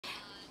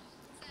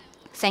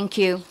Thank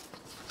you.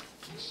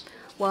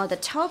 Well, the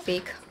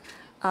topic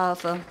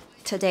of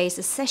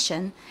today's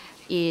session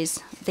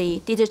is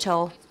the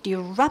digital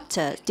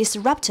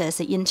disruptors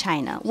in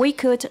China. We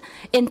could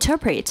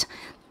interpret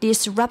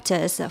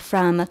disruptors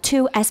from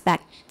two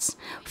aspects.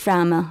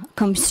 From a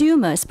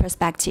consumer's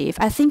perspective,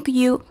 I think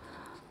you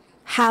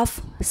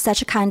have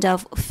such a kind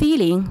of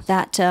feeling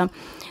that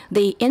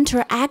the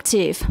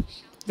interactive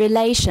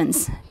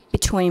relations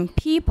between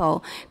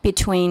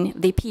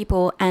the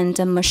people and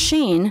the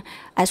machine,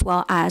 as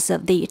well as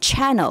the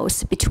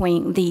channels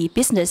between the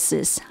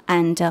businesses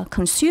and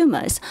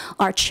consumers,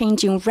 are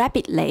changing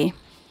rapidly.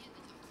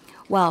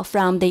 Well,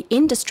 from the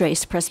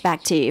industry's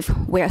perspective,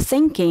 we're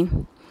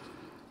thinking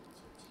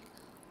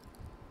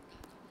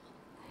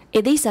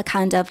it is a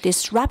kind of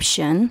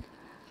disruption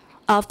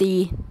of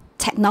the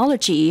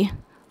technology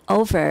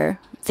over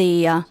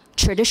the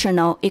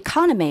traditional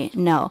economy.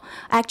 No,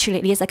 actually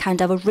it is a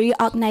kind of a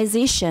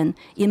reorganization,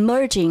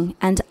 emerging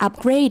and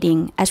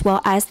upgrading, as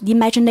well as the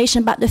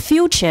imagination about the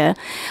future,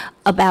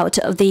 about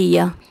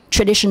the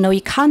traditional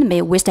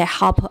economy with the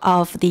help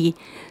of the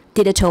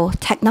digital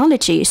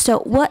technology. So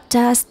what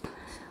does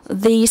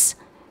this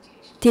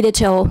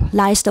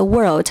digitalized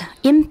world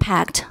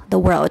impact the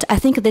world? I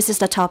think this is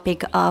the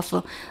topic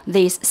of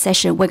this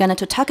session. We're going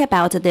to talk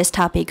about this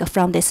topic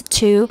from these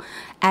two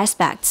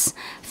aspects.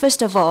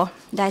 First of all,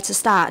 let's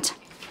start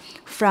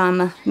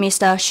from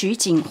Mr. Xu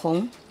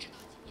Jinghong.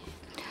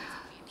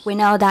 We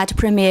know that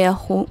Premier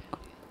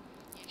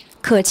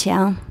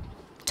Cheng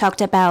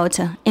talked about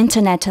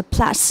Internet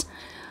Plus,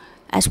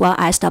 as well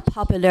as the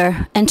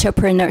popular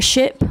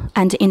entrepreneurship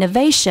and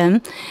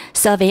innovation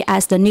serving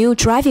as the new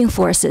driving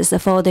forces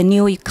for the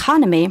new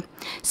economy.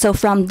 So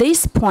from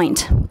this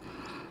point,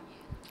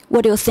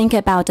 what do you think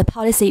about the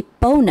policy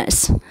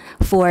bonus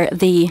for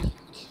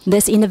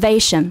this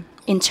innovation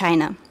in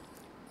China?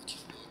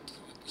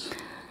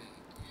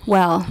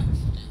 Well,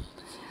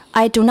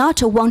 I do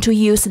not want to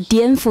use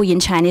颠覆 in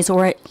Chinese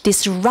or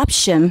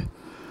disruption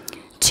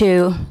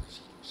to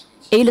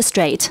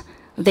illustrate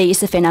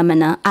this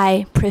phenomena.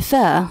 I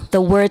prefer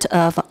the word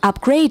of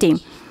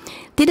upgrading.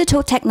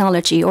 Digital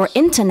technology or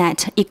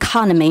internet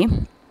economy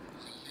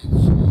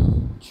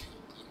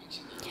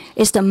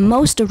is the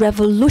most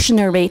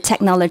revolutionary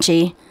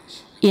technology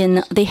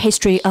in the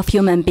history of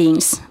human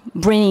beings,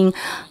 bringing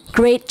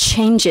great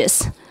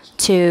changes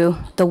to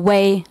the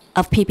way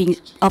of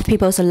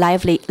people's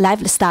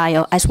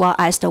lifestyle, as well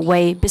as the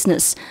way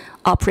business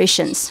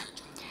operations.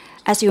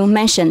 As you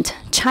mentioned,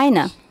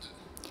 China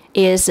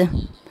is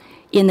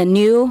in a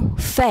new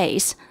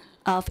phase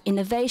of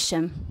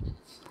innovation,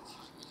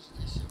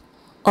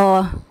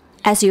 or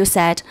as you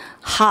said,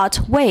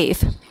 hot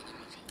wave.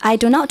 I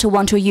do not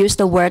want to use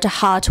the word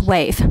hot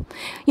wave.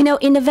 You know,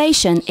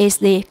 innovation is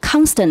the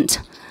constant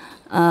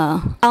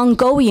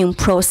ongoing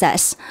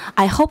process.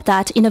 I hope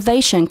that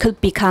innovation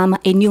could become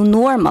a new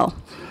normal.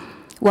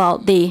 Well,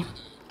 the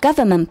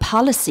government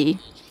policy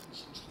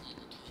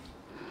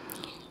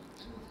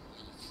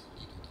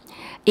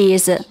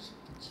is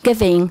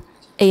giving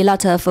a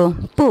lot of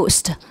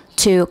boost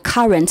to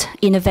current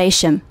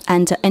innovation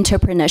and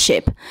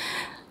entrepreneurship.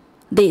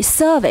 The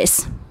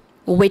service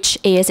which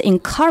is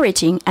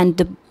encouraging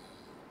and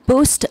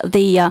boost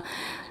the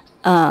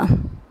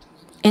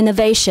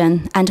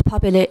innovation and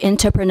popular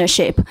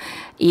entrepreneurship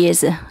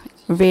is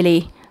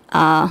really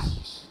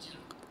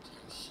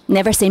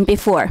never seen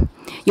before.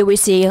 You will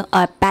see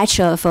a batch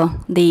of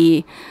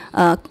the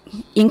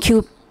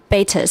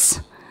incubators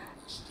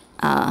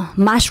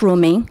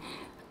mushrooming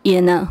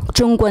in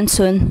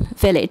Zhongguancun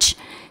village.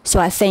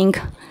 So I think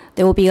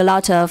there will be a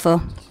lot of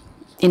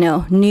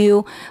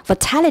new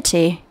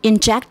vitality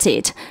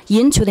injected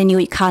into the new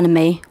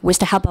economy with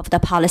the help of the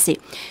policy.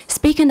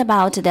 Speaking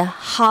about the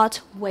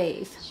hot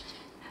wave,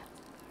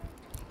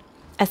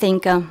 I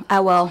think I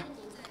will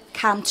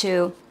come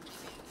to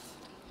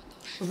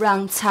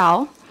Rang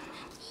Cao.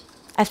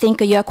 I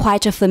think you're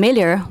quite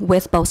familiar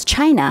with both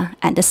China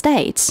and the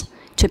States.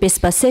 To be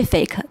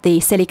specific, the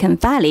Silicon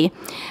Valley.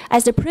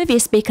 As the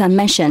previous speaker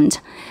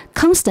mentioned,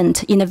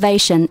 constant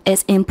innovation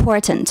is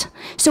important.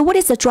 So what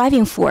is the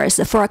driving force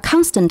for a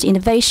constant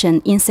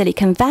innovation in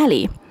Silicon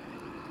Valley?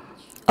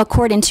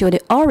 According to the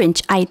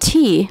Orange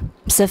IT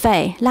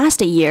survey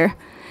last year,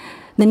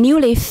 the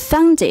newly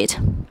founded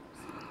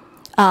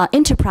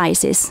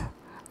enterprises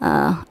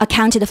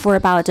accounted for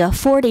about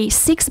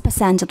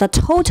 46% of the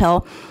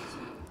total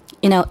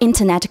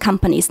internet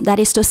companies. That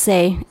is to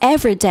say,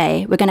 every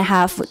day we're going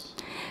to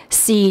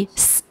see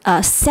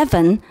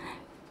 7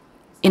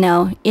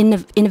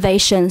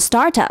 innovation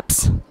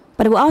startups,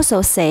 but we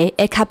also see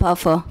a couple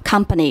of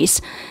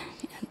companies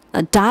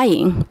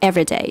dying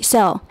every day.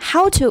 So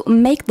how to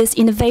make this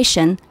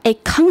innovation a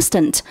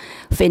constant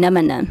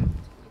phenomenon?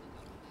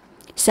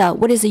 So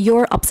what is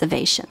your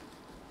observation?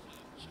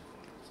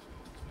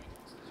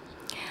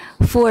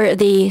 For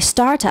the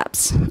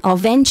startups or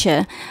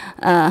venture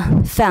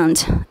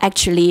fund,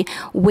 actually,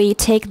 we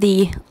take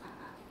the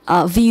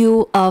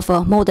view of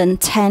more than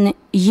 10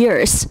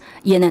 years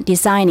in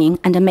designing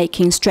and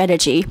making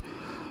strategy.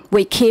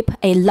 We keep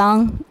a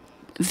long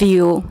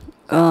view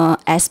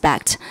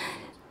aspect.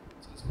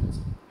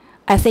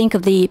 I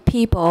think the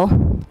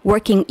people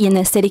working in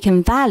the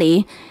Silicon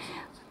Valley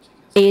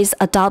is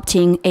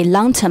adopting a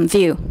long-term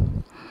view.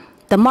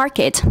 The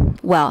market,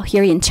 well,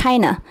 here in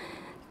China,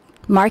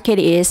 market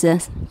is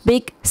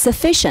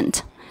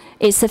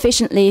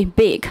sufficiently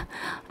big,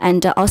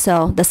 and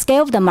also the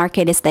scale of the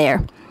market is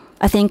there.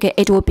 I think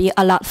it will be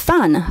a lot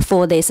fun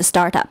for these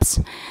startups.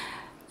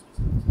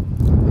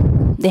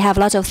 They have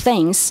a lot of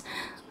things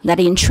that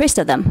interest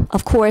them.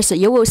 Of course,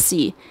 you will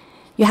see.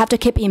 You have to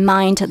keep in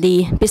mind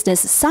the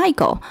business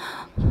cycle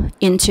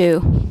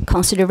into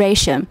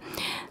consideration.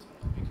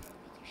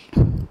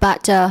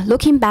 But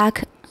looking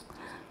back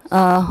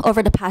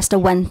over the past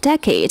 1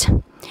 decade,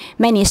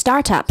 many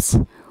startups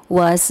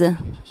was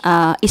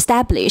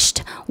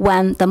established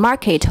when the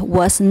market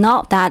was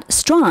not that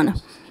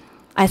strong.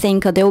 I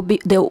think there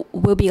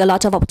will be a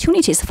lot of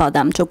opportunities for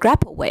them to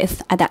grapple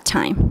with at that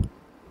time.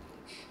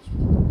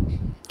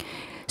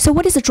 So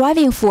what is the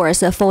driving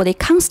force for the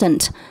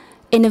constant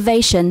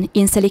innovation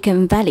in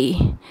Silicon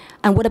Valley?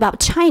 And what about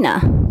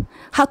China?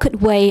 How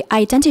could we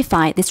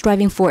identify these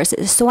driving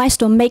forces so as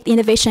to make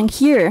innovation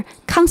here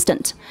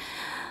constant?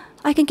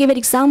 I can give an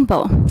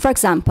example. For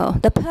example,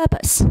 the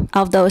purpose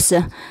of those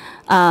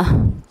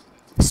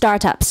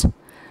startups.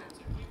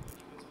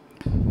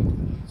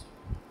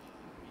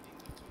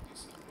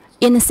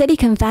 In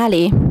Silicon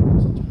Valley,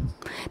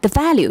 the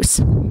values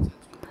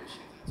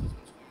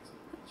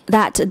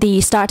that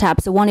the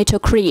startups wanted to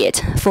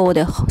create for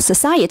the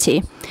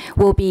society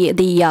will be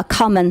the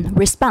common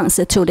response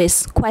to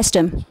this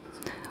question.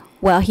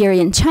 Well, here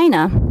in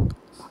China,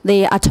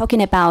 they are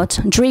talking about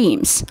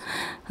dreams.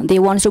 They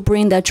want to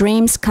bring the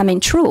dreams coming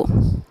true.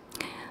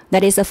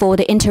 That is for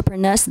the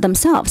entrepreneurs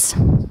themselves.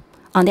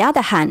 On the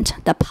other hand,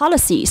 the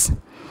policies,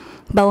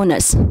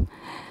 bonus.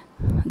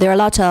 There are a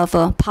lot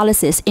of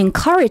policies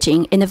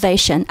encouraging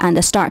innovation and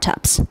the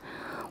startups.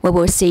 We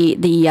will see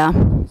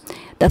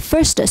the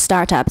first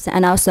startups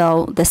and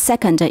also the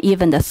second,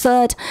 even the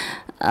third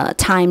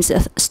times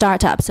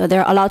startups. So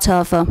there are a lot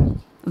of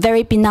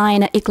very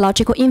benign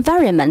ecological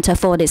environment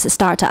for these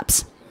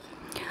startups.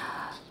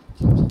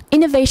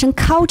 Innovation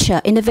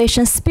culture,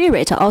 innovation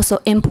spirit are also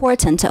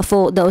important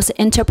for those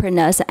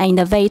entrepreneurs and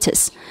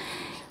innovators.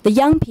 The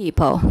young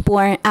people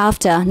born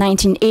after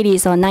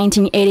 1980s or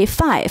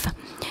 1985,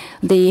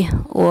 they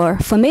were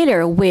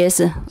familiar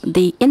with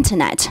the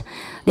internet.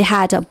 They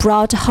had a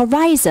broad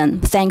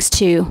horizon thanks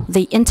to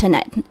the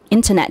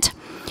internet.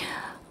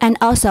 And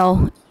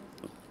also,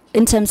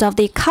 in terms of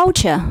the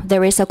culture,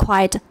 there is a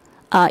quite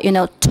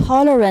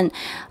tolerant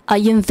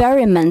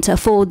environment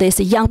for these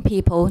young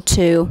people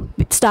to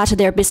start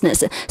their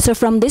business. So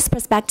from this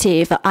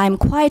perspective, I'm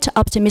quite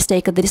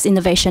optimistic that this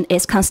innovation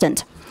is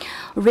constant.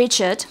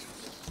 Richard,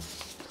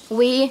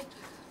 we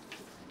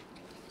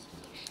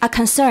are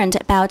concerned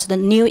about the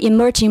new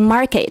emerging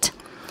market.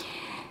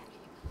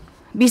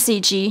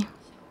 BCG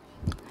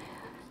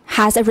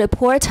has a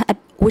report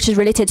which is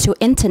related to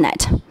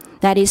internet.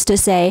 That is to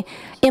say,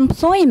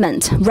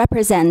 employment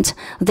represents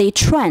the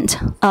trend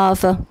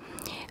of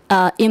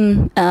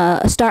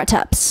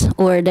startups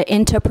or the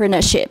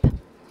entrepreneurship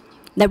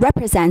that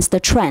represents the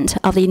trend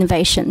of the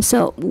innovation.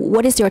 So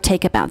what is your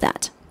take about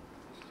that?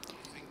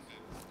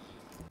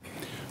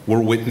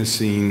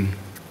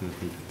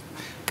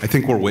 I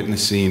think we're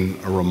witnessing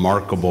a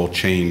remarkable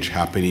change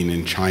happening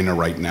in China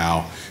right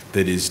now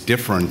that is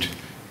different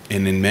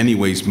and in many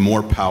ways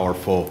more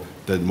powerful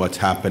than what's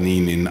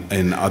happening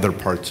in other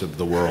parts of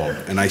the world.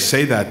 And I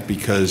say that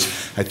because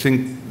I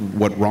think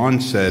what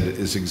Ron said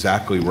is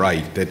exactly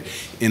right, that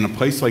in a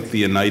place like the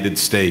United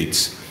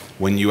States,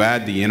 when you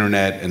add the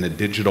internet and the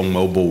digital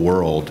mobile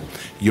world,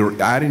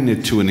 you're adding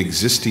it to an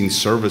existing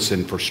service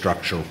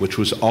infrastructure which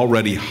was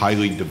already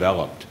highly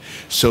developed,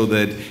 so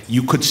that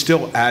you could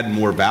still add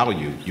more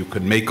value. You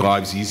could make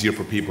lives easier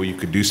for people, you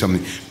could do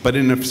something. But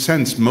in a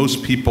sense,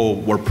 most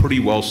people were pretty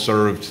well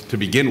served to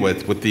begin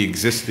with the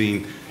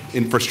existing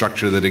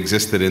infrastructure that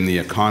existed in the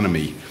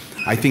economy.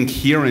 I think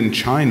here in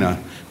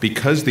China,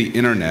 because the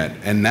internet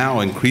and now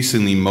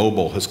increasingly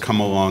mobile has come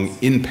along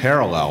in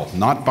parallel,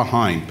 not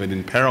behind, but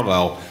in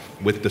parallel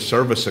with the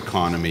service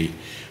economy,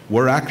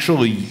 we're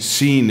actually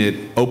seeing it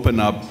open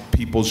up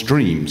people's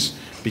dreams.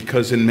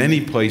 Because in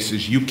many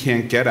places you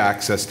can't get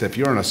access to, if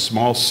you're in a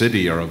small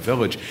city or a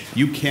village,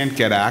 you can't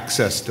get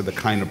access to the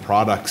kind of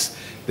products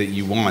that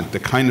you want, the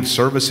kind of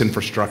service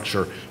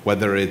infrastructure,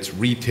 whether it's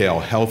retail,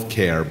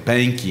 healthcare,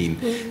 banking,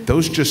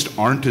 those just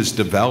aren't as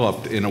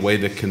developed in a way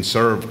that can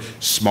serve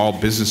small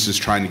businesses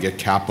trying to get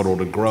capital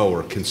to grow,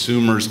 or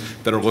consumers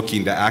that are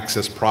looking to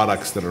access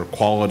products that are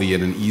quality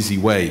in an easy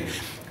way.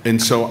 And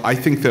so I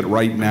think that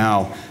right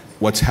now,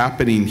 what's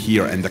happening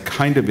here and the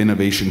kind of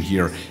innovation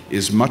here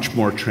is much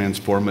more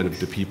transformative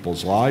to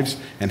people's lives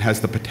and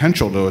has the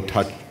potential to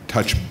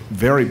touch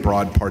very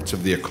broad parts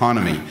of the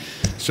economy.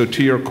 So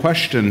to your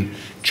question,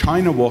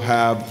 China will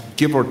have,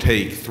 give or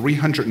take,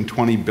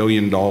 $320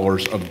 billion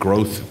of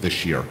growth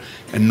this year.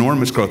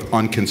 Enormous growth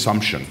on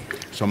consumption.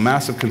 So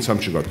massive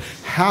consumption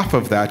growth. Half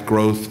of that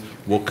growth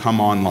will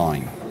come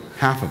online.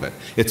 half of it.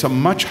 It's a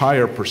much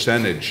higher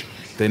percentage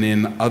than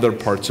in other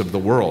parts of the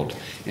world.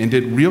 And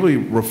it really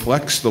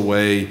reflects the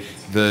way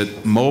that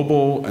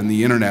mobile and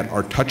the internet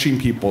are touching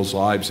people's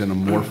lives in a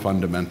more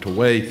fundamental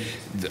way.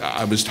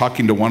 I was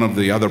talking to one of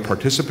the other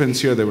participants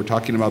here. They were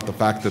talking about the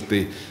fact that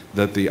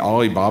the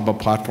Alibaba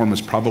platform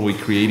is probably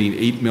creating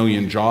 8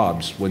 million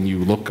jobs when you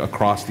look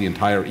across the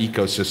entire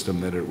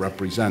ecosystem that it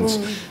represents.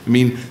 I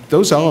mean,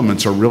 those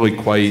elements are really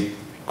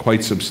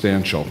quite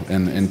substantial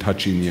in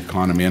touching the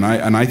economy.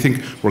 And I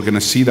think we're going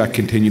to see that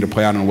continue to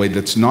play out in a way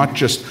that's not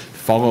just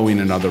following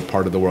another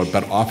part of the world,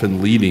 but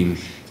often leading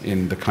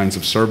in the kinds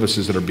of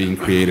services that are being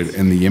created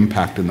and the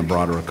impact in the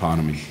broader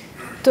economy.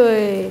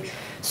 对，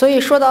所以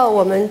说到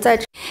我们在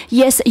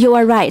Yes, you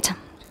are right.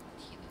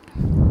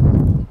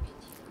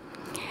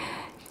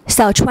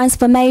 So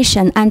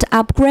transformation and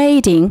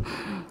upgrading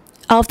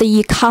of the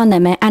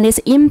economy and its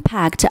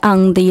impact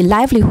on the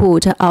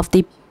livelihood of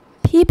the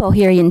people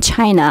here in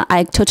China,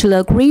 I totally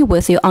agree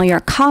with you on your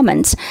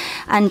comments.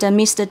 And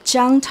Mr.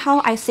 Zhang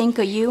Tao, I think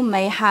you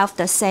may have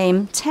the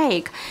same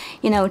take.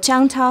 You know,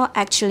 Zhang Tao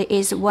actually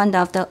is one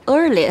of the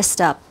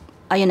earliest,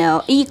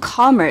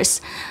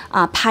 e-commerce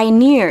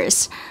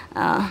pioneers.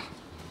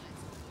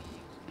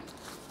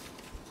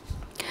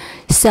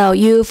 So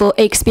you've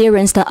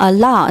experienced a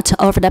lot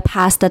over the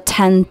past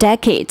 10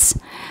 decades.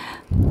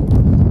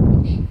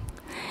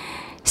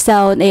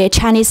 So the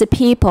Chinese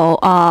people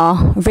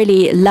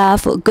really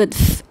love good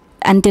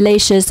and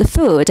delicious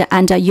food,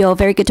 and you're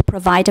very good to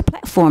provide a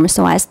platform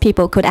so as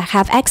people could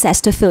have access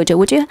to food.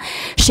 Would you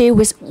share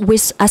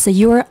with us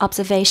your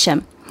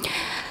observation?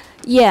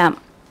 Yeah.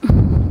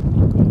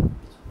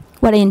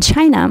 Well, in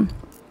China,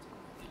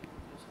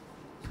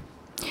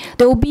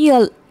 there will be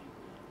a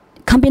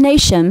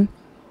combination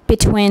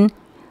between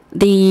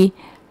the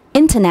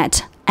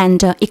internet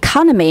and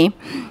economy.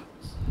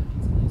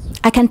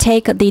 I can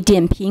take the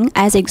Dianping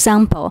as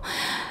example.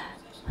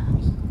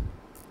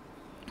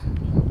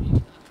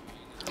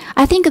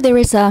 I think there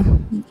is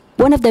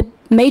one of the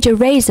major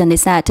reasons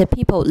is that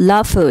people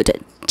love food.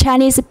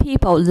 Chinese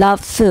people love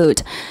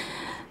food.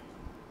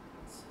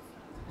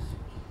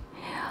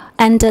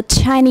 And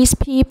Chinese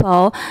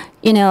people,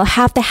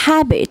 have the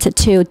habit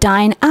to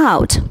dine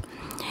out.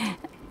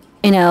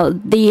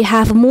 They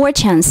have more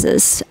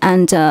chances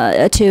and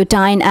to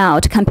dine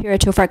out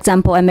compared to, for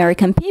example,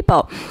 American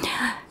people.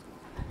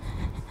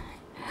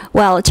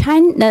 Well,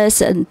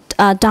 China's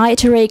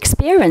dietary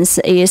experience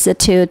is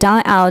to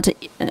dine out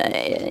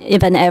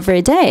even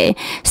every day.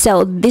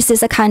 So this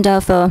is a kind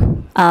of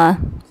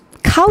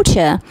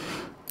culture,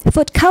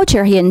 food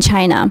culture here in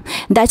China.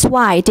 That's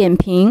why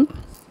Dianping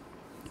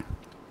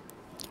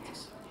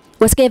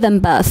was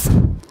given birth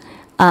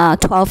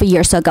 12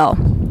 years ago.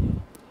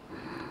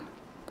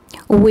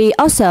 We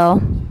also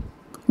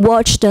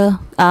watched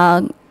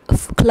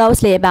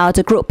closely about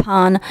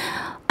Groupon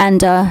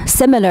and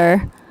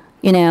similar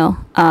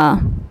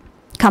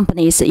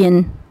companies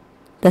in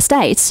the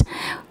States.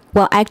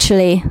 Well,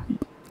 actually,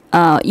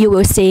 you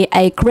will see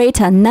a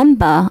greater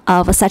number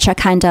of such a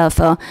kind of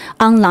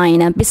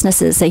online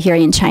businesses here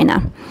in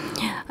China.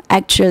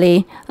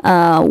 Actually,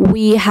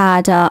 we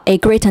had a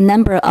greater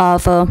number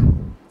of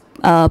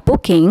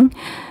booking,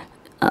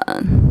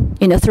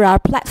 through our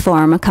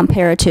platform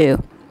compared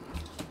to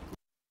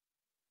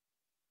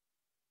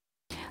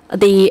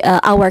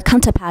our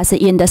counterparts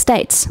in the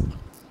States.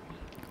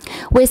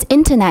 With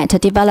internet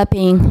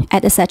developing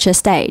at such a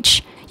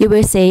stage, you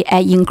will see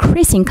an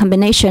increasing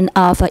combination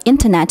of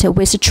internet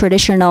with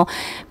traditional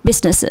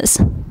businesses.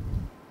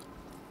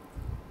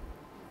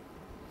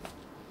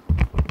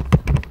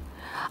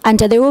 And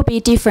there will be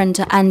different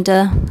and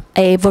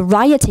a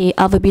variety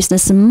of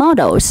business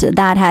models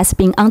that has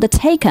been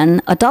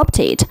undertaken,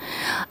 adopted.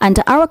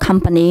 And our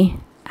company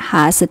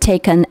has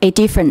taken a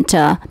different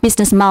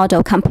business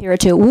model compared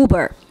to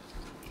Uber.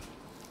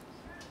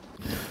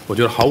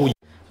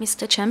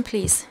 Mr. Cheng,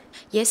 please.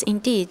 Yes,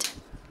 indeed.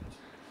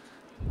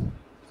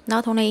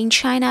 Not only in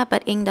China,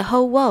 but in the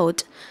whole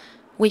world,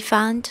 we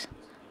found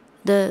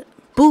the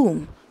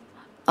boom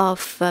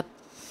of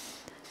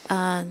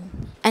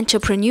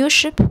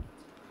entrepreneurship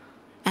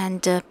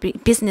and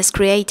business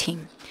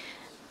creating.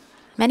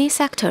 Many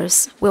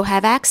sectors will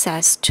have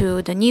access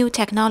to the new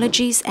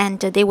technologies and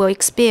they will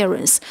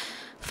experience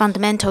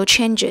fundamental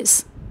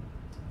changes.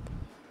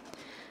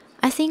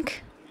 I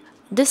think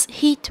this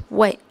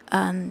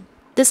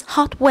this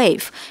hot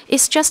wave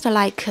is just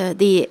like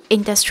the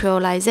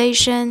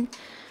industrialization,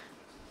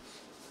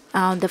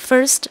 the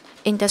first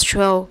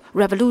industrial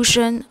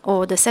revolution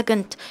or the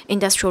second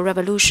industrial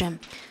revolution.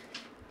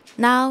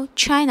 Now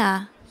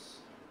China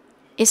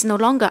is no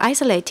longer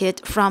isolated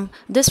from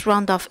this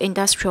round of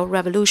industrial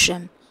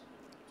revolution.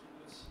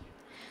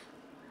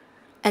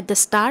 At the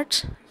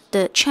start,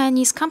 the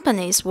Chinese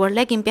companies were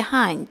lagging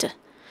behind.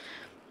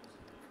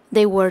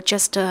 They were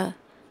just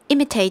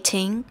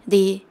imitating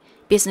the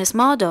business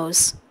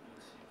models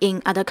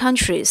in other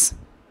countries.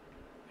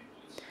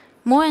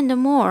 More and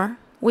more,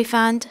 we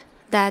find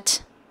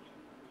that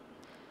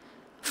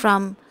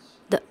from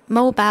the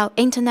mobile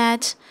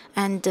internet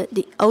and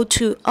the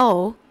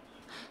O2O,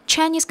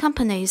 Chinese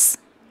companies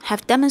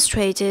have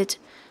demonstrated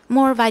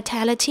more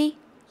vitality,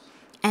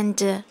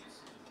 and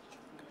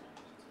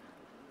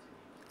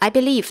I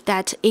believe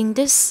that in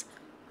this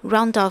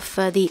round of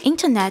the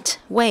internet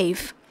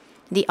wave,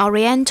 the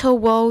Oriental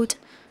world,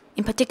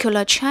 in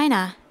particular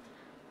China,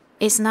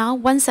 is now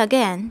once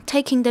again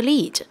taking the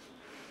lead.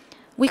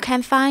 We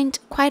can find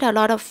quite a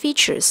lot of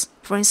features.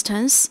 For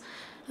instance,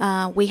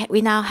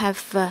 we now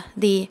have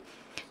the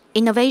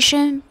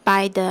innovation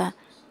by the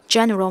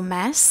general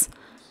mass,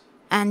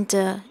 and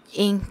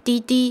in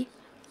Didi,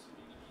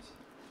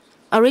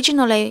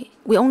 originally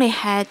we only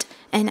had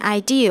an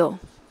ideal.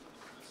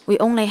 We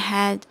only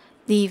had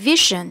the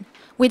vision.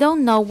 We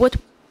don't know what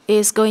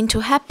is going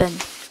to happen.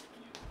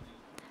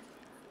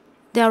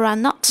 There are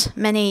not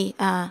many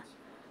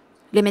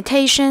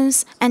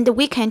limitations, and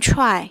we can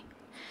try.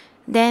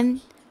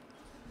 Then,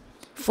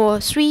 for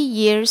 3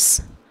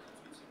 years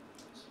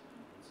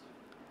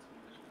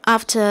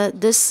after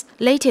this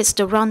latest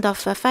round of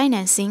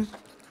financing,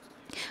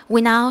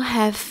 we now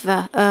have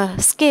a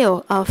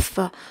scale of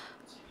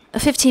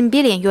 15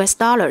 billion US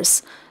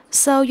dollars.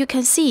 So you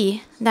can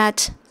see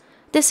that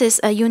this is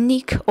a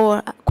unique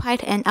or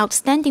quite an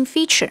outstanding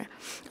feature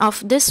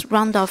of this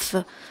round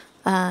of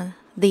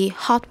the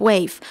hot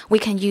wave. We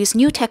can use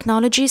new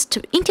technologies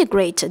to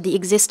integrate the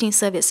existing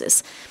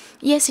services.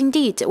 Yes,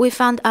 indeed, we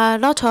found a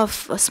lot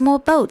of small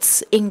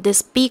boats in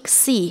this big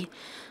sea.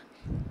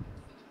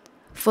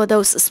 For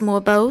those small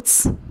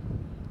boats,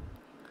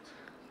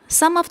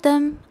 some of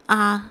them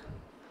are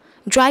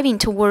driving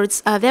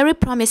towards a very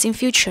promising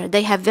future.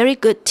 They have very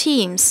good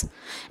teams,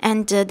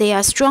 and they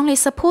are strongly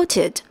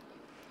supported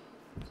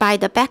by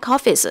the back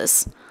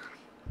offices.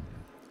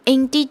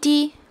 In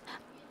Didi,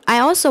 I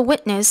also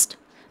witnessed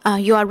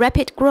your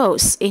rapid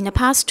growth in the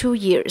past 2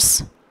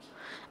 years,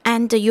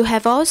 and you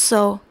have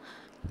also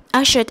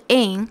ushered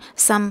in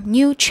some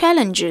new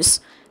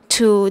challenges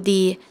to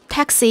the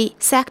taxi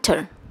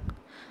sector.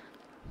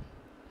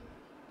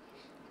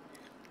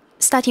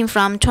 Starting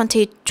from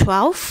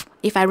 2012,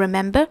 if I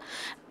remember,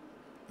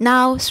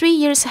 now 3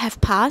 years have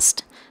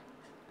passed.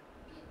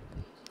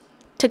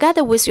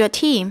 Together with your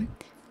team,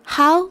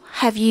 how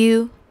have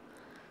you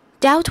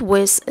dealt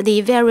with the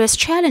various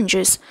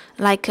challenges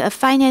like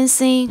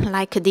financing,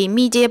 like the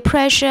media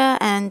pressure,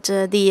 and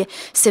the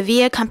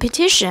severe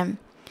competition?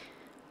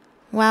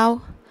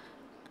 Well,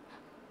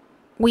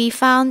 we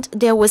found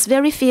there was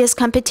very fierce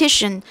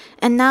competition,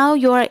 and now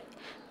you're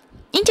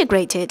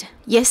integrated.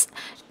 Yes,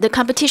 the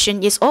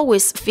competition is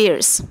always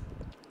fierce.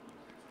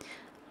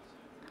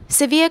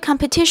 Severe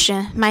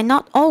competition might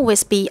not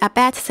always be a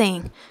bad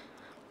thing.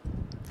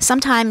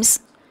 Sometimes,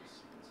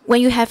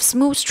 when you have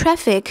smooth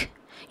traffic,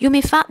 you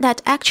may find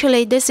that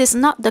actually this is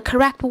not the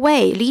correct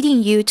way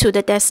leading you to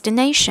the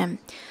destination.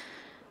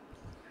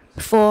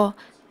 For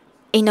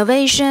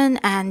innovation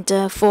and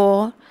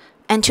for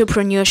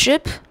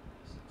entrepreneurship,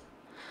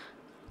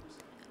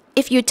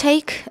 if you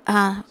take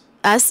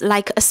us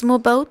like a small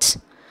boat,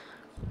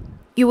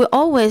 you will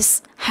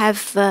always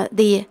have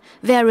the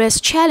various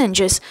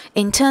challenges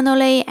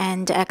internally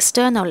and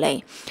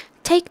externally.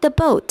 Take the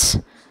boat.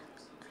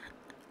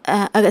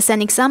 As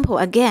an example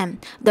again,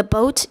 the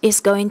boat is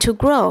going to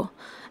grow,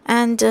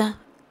 and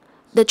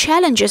the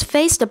challenges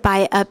faced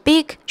by a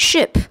big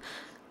ship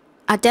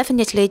are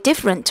definitely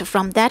different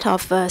from that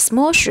of a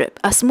small ship,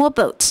 a small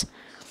boat.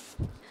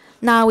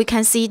 Now we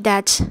can see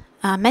that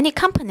many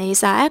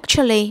companies are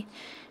actually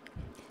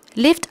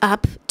lived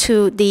up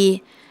to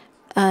the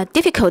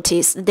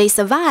difficulties. They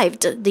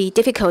survived the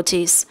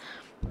difficulties,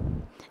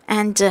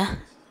 and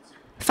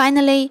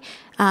finally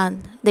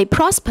they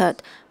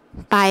prospered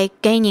by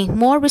gaining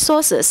more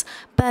resources.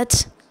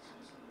 But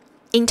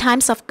in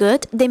times of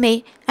good, they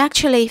may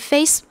actually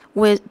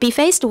be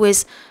faced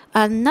with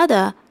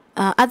other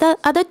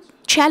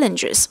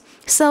challenges.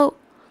 So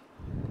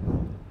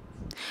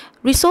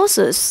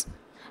resources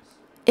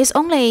is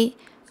only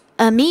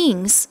a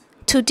means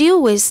to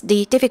deal with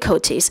the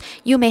difficulties.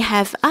 You may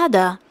have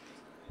other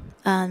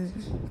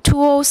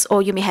tools,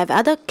 or you may have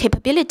other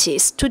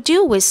capabilities to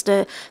deal with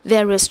the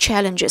various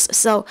challenges.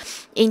 So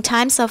in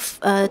times of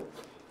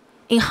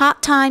in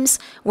hard times,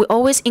 we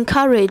always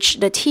encourage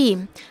the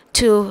team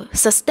to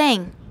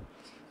sustain,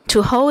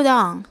 to hold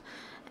on.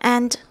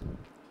 And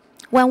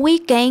when we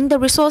gain the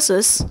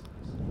resources,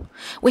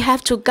 we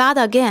have to guard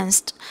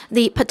against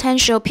the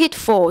potential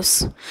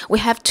pitfalls. We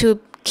have to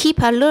keep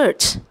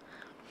alert.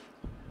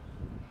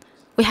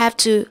 We have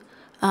to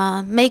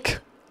make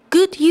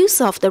good use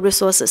of the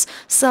resources.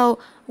 So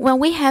when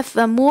we have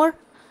more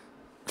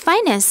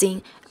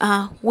financing,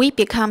 we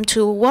become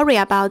to worry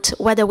about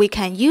whether we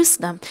can use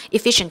them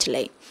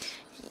efficiently.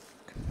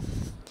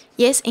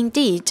 Yes,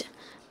 indeed.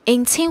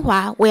 In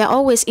Tsinghua, we are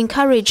always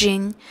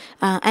encouraging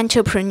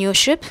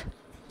entrepreneurship.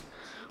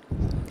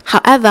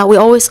 However, we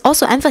always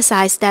also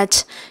emphasize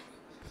that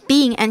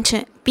being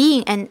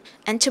an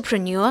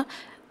entrepreneur,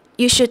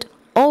 you should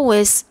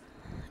always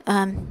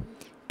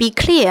be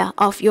clear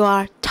of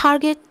your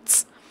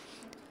targets,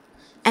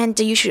 and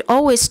you should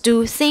always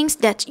do things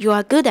that you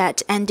are good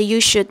at, and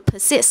you should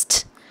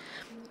persist.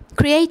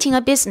 Creating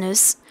a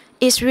business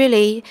is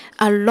really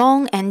a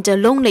long and a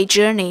lonely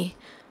journey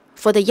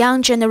for the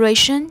young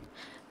generation.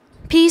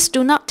 Please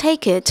do not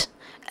take it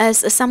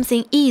as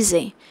something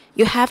easy.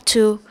 You have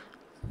to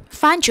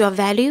find your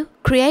value,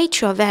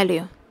 create your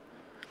value,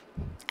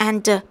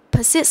 and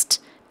persist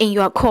in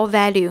your core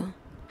value.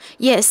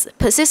 Yes,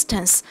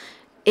 persistence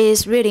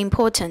is really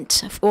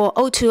important. For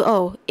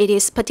O2O, it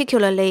is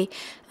particularly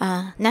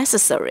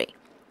necessary.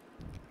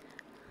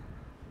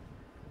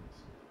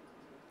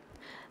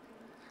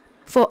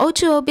 For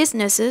O2O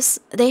businesses,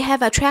 they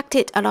have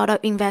attracted a lot of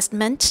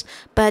investment,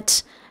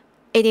 but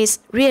it is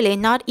really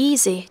not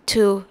easy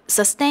to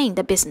sustain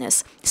the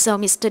business. So,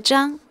 Mr.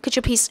 Zhang, could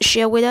you please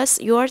share with us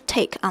your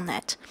take on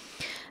that?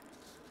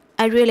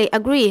 I really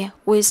agree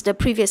with the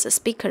previous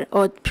speaker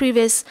or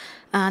previous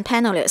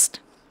panelist.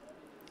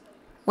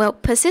 Well,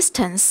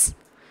 persistence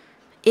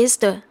is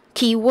the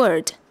key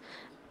word,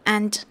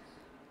 and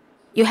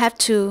you have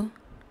to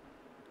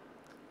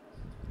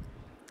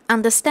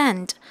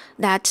understand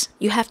that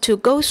you have to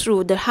go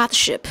through the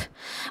hardship.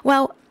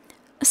 Well,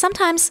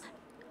 sometimes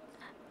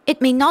it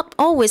may not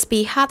always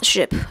be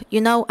hardship.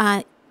 You know,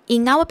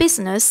 in our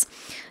business,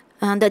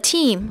 the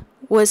team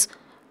was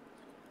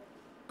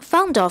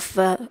fond of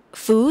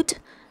food,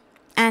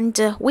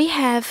 and we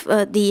have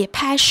the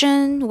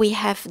passion, we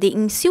have the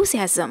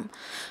enthusiasm.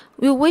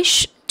 We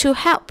wish to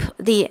help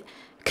the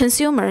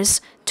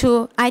consumers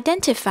to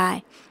identify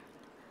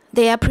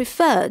their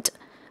preferred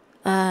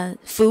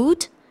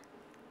food,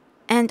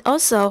 and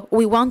also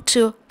we want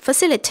to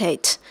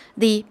facilitate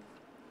the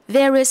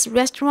various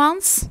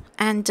restaurants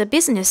and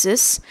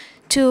businesses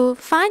to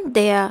find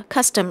their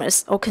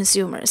customers or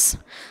consumers.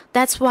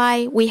 That's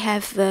why we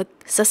have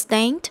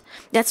sustained.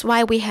 That's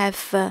why we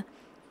have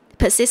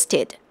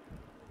persisted.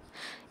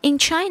 In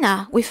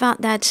China, we found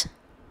that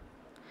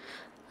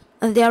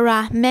there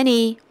are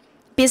many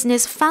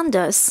business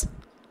founders.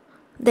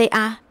 They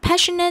are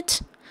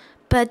passionate,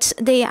 but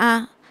they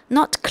are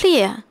not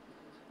clear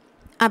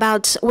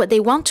about what they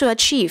want to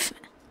achieve.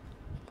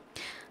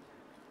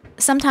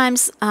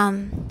 Sometimes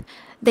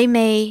they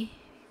may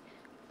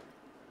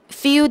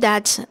feel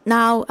that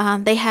now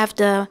they have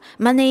the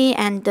money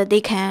and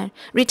they can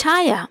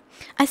retire.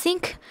 I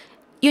think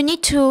you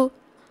need to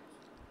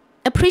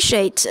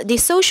appreciate the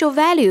social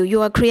value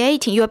you are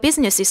creating, your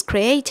business is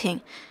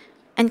creating,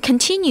 and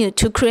continue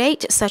to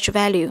create such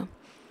value.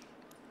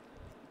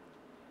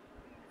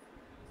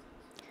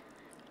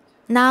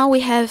 Now we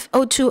have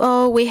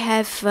O2O, we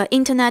have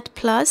Internet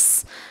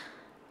Plus.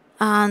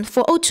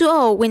 For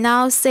O2O, we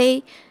now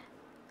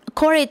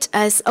call it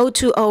as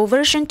O2O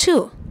version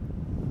 2.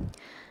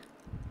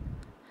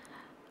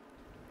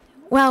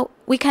 Well,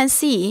 we can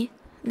see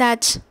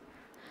that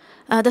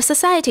the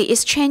society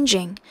is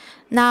changing.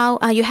 Now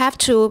you have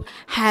to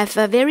have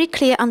a very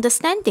clear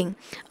understanding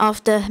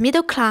of the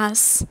middle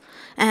class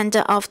and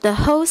of the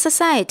whole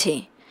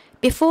society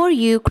before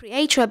you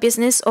create your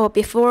business or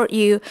before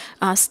you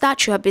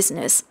start your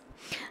business.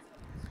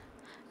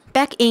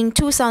 Back in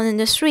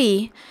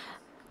 2003,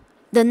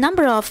 the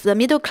number of the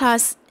middle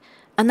class,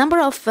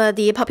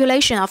 the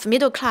population of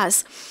middle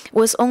class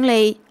was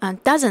only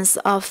dozens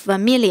of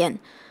million.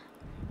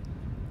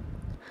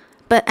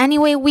 But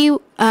anyway, we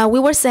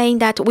were saying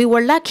that we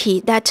were lucky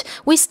that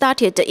we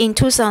started in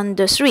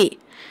 2003.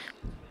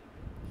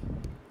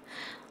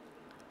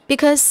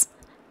 Because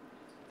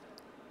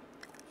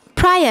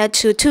prior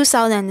to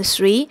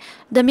 2003,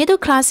 the middle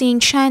class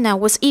in China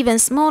was even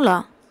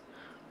smaller.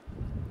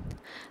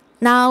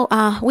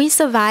 Now we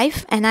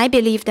survive, and I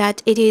believe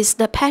that it is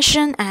the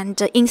passion and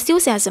the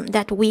enthusiasm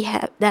that we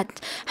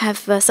have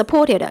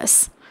supported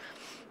us.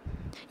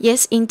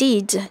 Yes,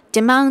 indeed,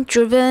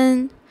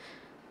 demand-driven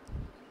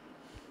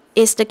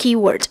is the key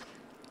word.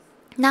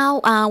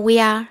 Now we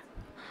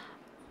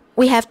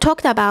have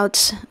talked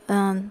about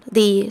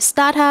the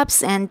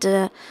startups and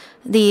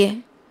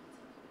the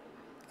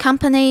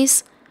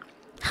companies.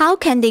 How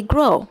can they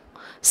grow?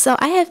 So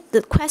I have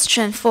the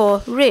question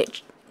for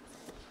Rich.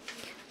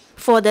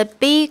 For the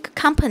big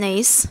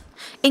companies,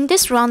 in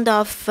this round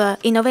of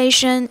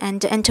innovation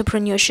and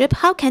entrepreneurship,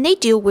 how can they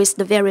deal with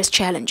the various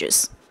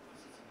challenges?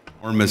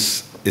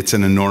 It's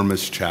an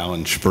enormous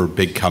challenge for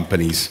big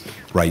companies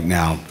right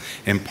now.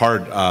 In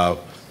part,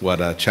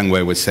 what Cheng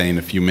was saying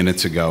a few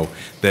minutes ago,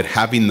 that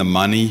having the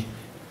money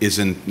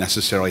isn't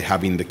necessarily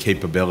having the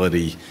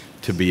capability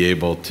to be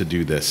able to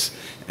do this.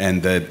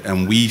 And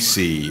we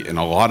see in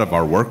a lot of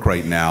our work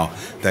right now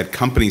that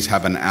companies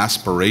have an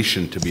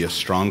aspiration to be a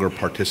stronger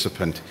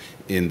participant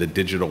in the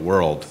digital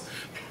world,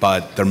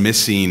 but they're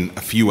missing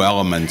a few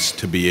elements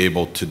to be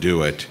able to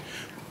do it.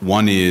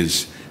 One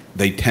is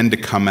they tend to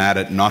come at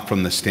it not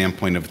from the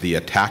standpoint of the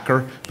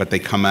attacker, but they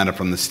come at it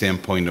from the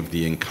standpoint of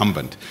the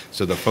incumbent.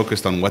 So they're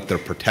focused on what they're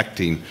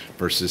protecting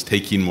versus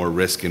taking more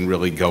risk and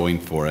really going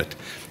for it.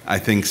 I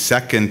think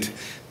second,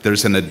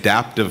 there's an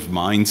adaptive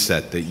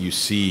mindset that you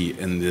see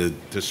in the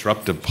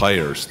disruptive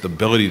players, the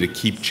ability to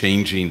keep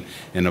changing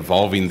and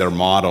evolving their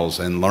models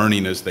and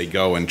learning as they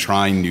go and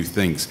trying new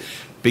things.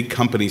 big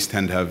companies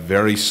tend to have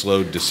very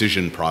slow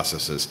decision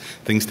processes.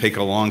 Things take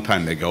a long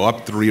time. They go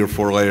up 3 or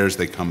 4 layers,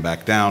 they come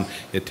back down.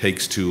 It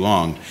takes too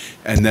long.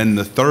 And then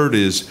the third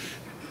is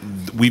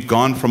we've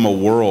gone from a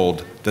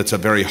world that's a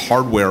very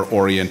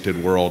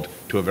hardware-oriented world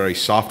to a very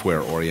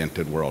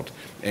software-oriented world.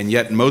 And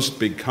yet most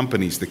big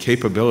companies, the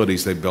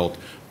capabilities they built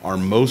are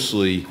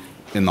mostly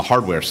in the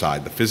hardware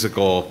side, the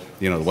physical,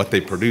 what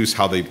they produce,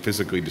 how they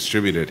physically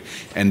distribute it.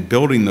 And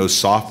building those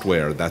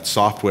software, that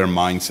software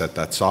mindset,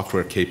 that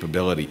software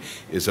capability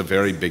is a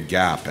very big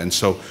gap. And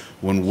so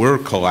when we're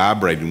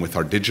collaborating with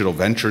our digital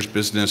ventures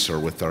business or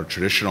with our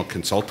traditional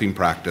consulting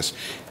practice,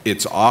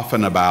 it's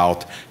often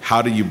about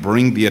how do you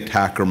bring the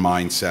attacker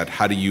mindset,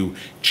 how do you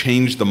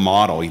change the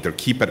model, either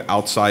keep it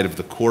outside of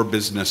the core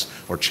business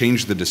or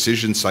change the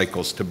decision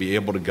cycles to be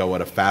able to go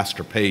at a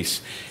faster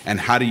pace, and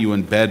how do you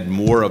embed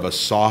more of a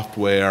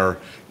software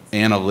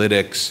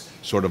analytics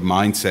sort of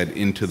mindset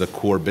into the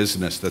core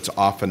business that's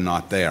often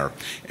not there.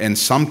 And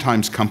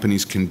sometimes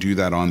companies can do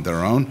that on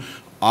their own.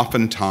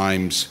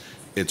 Oftentimes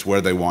it's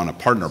where they want to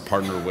partner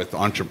with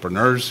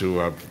entrepreneurs who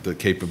have the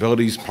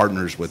capabilities,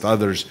 partners with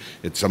others.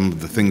 It's some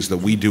of the things that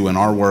we do in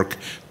our work.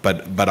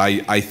 But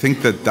I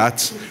think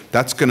that's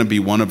going to be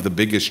one of the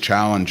biggest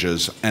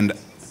challenges. And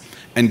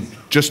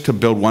just to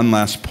build one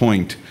last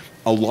point,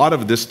 a lot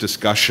of this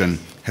discussion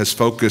has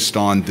focused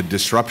on the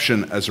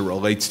disruption as it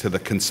relates to the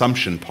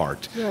consumption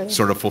part,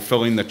 sort of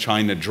fulfilling the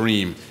China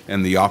dream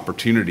and the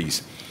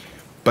opportunities.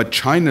 But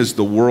China's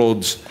the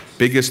world's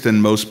biggest and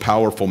most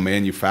powerful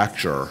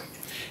manufacturer.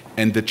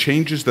 And the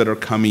changes that are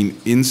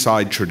coming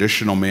inside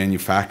traditional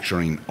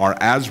manufacturing are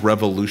as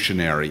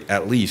revolutionary,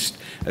 at least,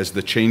 as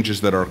the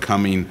changes that are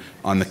coming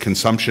on the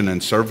consumption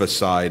and service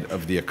side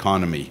of the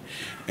economy.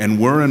 And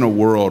we're in a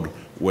world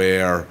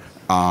where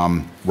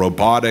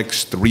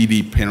robotics,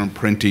 3D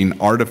printing,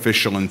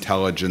 artificial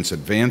intelligence,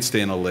 advanced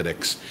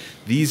analytics,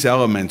 these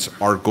elements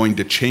are going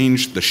to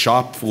change the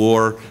shop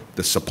floor,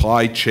 the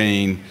supply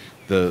chain,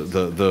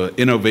 the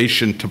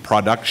innovation to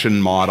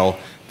production model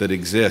that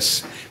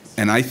exists.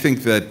 And I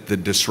think that the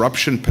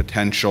disruption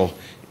potential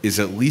is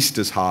at least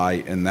as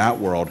high in that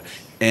world.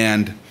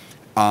 And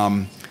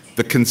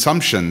the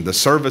consumption, the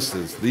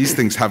services, these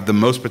things have the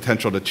most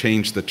potential to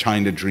change the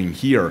China dream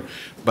here.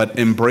 But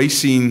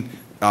embracing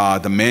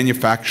the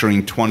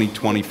manufacturing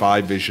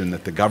 2025 vision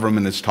that the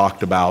government has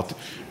talked about,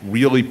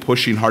 really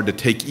pushing hard to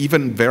take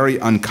even very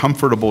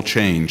uncomfortable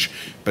change,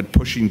 but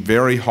pushing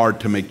very hard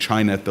to make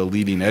China at the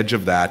leading edge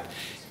of that,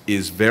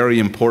 is very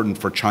important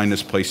for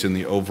China's place in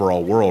the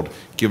overall world,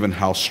 given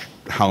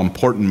how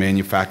important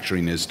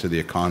manufacturing is to the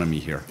economy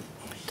here.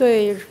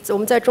 对，我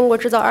们在中国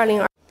制造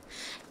2020。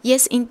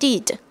Yes,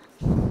 indeed.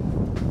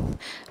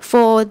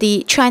 For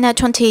the China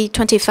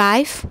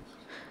 2025,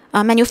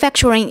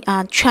 manufacturing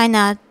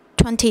China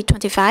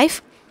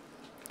 2025,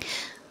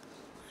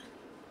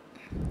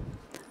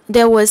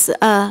 there was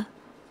a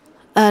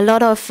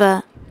lot of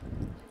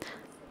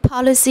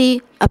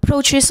policy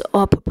approaches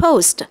or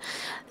proposed,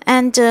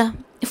 and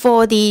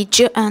for the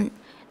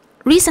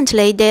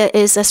recently there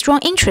is a strong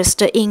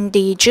interest in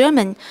the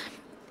German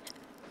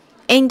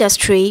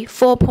industry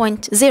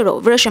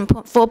 4.0 version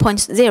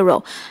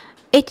 4.0.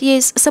 It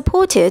is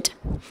supported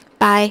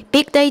by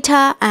big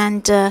data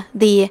and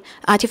the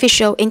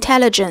artificial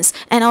intelligence,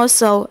 and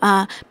also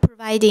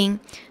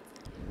providing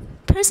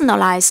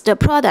personalized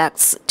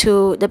products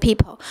to the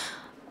people.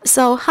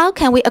 So how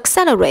can we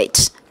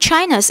accelerate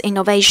China's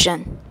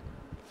innovation?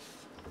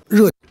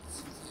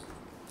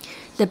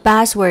 The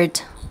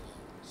buzzword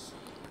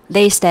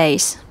these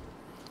days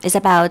is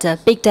about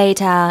big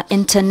data,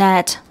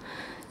 internet.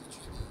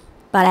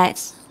 But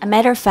as a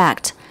matter of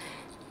fact,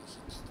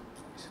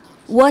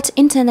 what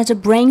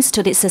internet brings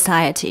to this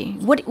society,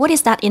 what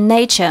is that in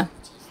nature?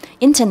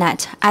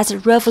 Internet as a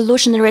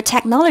revolutionary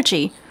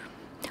technology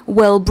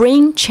will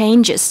bring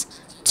changes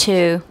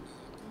to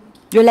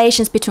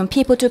relations between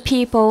people to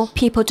people,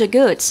 people to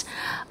goods,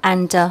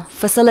 and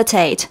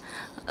facilitate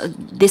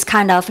this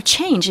kind of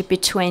change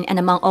between and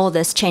among all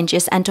these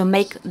changes, and to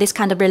make this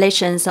kind of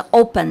relations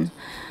open,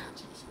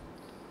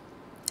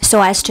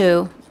 so as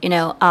to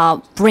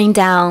bring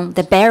down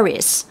the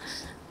barriers.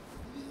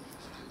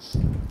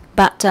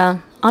 But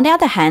on the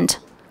other hand,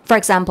 for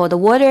example, the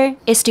water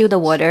is still the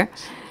water,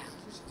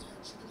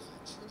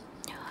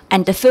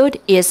 and the food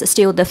is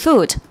still the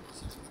food.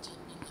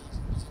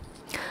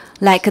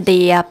 Like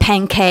the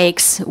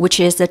pancakes, which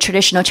is the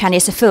traditional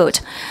Chinese food.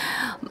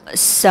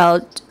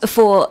 So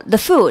for the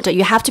food,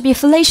 you have to be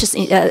delicious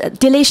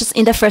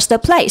in the first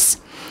place.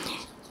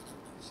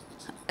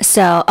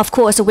 So of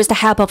course, with the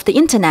help of the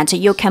internet,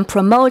 you can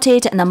promote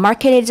it and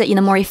market it in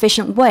a more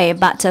efficient way.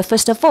 But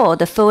first of all,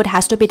 the food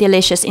has to be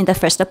delicious in the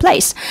first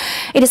place.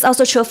 It is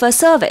also true for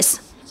service.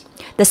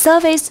 The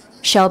service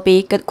shall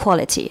be good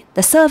quality.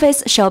 The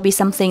service shall be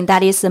something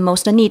that is the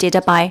most needed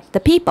by the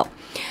people.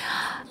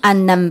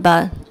 And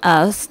number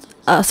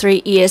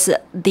 3 is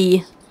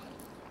the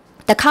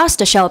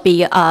cost shall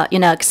be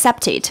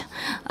accepted,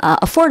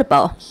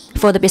 affordable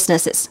for the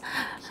businesses.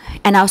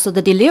 And also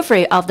the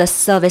delivery of the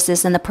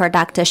services and the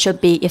product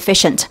should be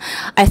efficient.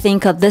 I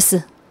think this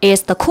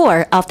is the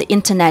core of the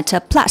Internet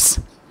Plus.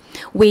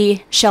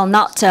 We shall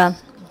not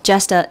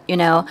just,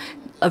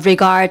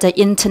 regard the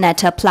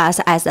Internet Plus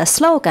as a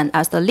slogan,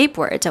 as the leap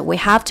word. We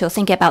have to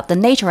think about the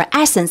nature or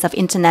essence of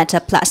Internet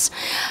Plus.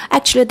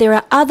 Actually, there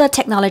are other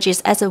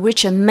technologies, as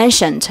Richard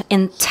mentioned,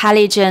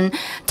 intelligent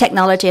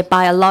technology,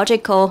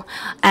 biological,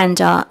 and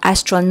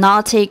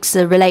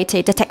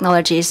astronautics-related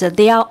technologies.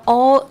 They are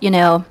all,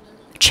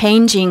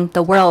 changing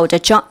the world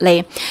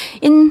jointly.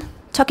 In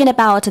talking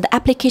about the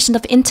application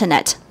of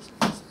Internet,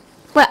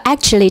 well,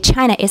 actually,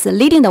 China is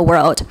leading the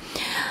world.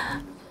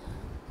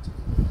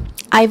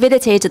 I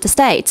visited the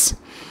States,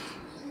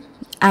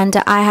 and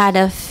I had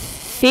a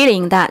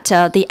feeling that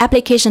the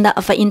application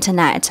of the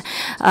Internet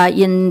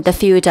in the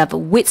field of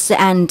width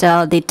and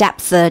the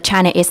depth,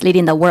 China is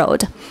leading the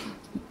world.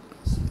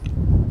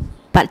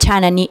 But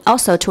China needs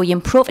also to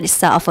improve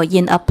itself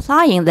in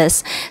applying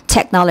this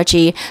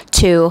technology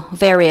to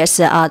various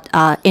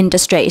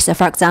industries.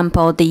 For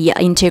example, the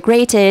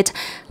integrated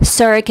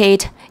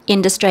circuit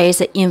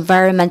industries,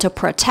 environmental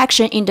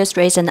protection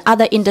industries, and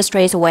other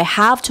industries. We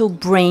have to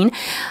bring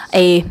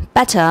a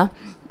better,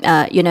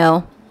 we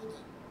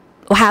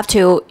have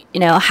to,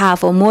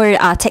 have a more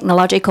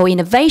technological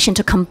innovation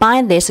to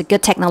combine this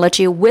good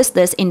technology with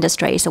this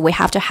industry. So we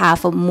have to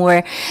have a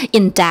more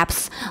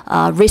in-depth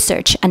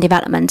research and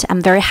development.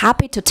 I'm very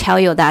happy to tell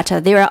you that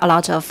there are a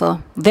lot of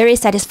very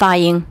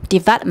satisfying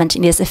development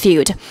in this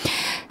field.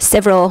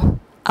 Several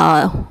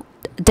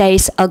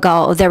days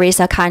ago, there is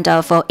a kind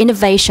of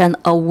innovation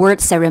award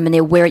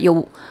ceremony where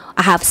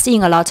I have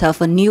seen a lot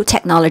of new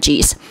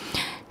technologies.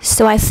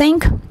 So I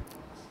think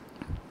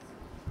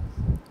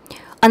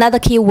another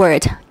key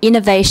word,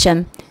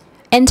 innovation,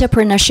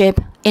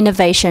 entrepreneurship,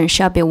 innovation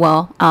shall be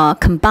well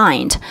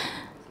combined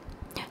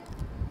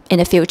in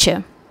the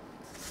future.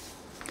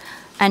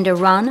 And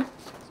run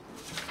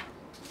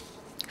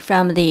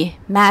from the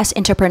mass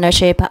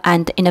entrepreneurship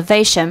and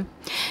innovation,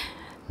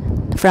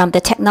 from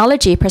the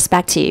technology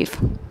perspective,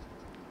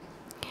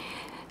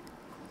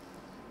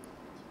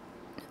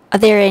 are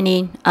there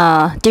any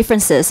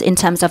differences in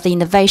terms of the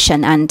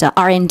innovation and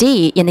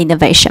R&D in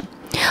innovation?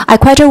 I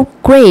quite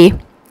agree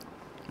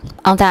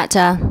on that.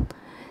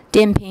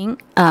 Dianping,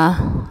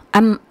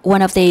 I'm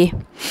one of the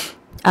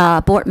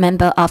board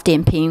member of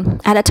Dianping.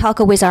 I had a talk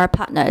with our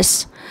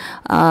partners.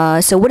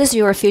 So what is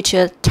your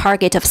future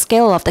target of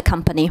scale of the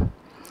company?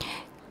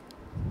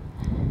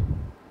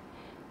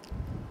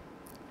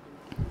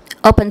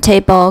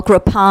 OpenTable,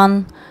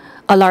 Groupon,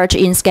 are large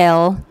in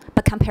scale,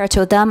 but compared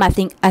to them, I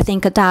think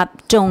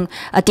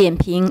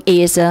Dianping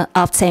is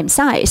of same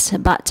size.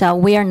 But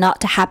we are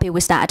not happy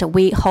with that.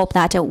 We hope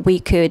that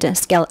we could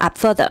scale up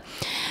further.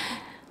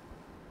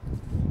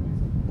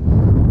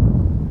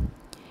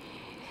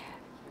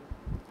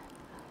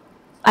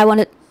 I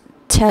want to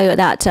tell you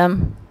that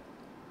in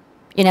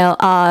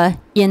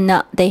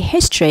the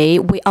history,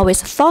 we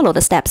always follow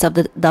the steps of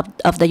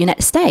the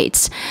United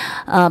States,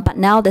 but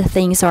now the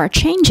things are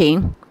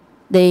changing.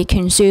 The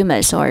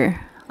consumers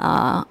are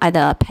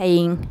either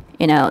paying,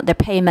 their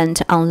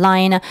payment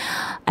online,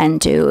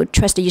 and to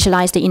trust to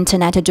utilize the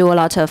internet to enjoy a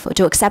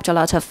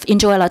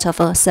lot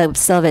of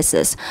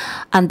services,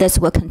 and this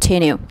will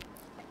continue.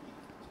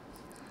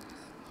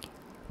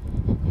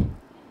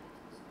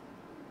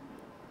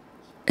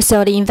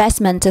 So the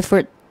investment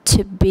for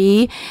to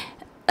be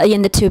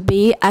in the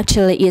to-B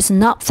actually is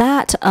not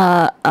that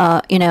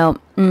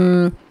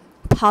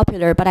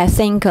popular, but I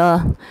think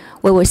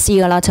we will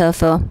see a lot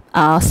of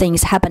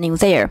things happening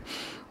there.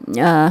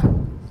 There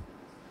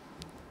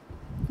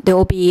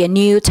will be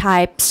new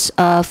types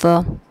of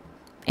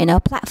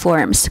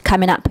platforms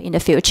coming up in the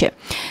future.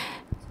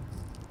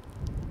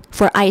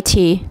 For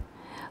IT,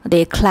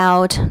 the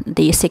cloud,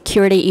 the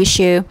security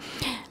issue,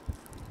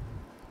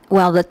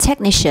 well, the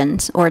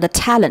technicians or the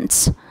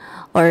talents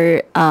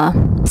are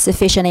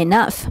sufficient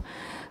enough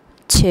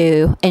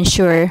to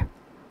ensure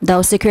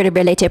those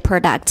security-related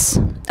products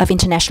of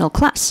international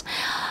class.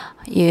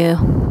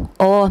 You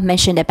all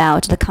mentioned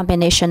about the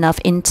combination of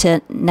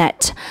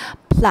internet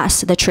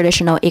plus the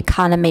traditional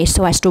economy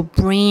so as to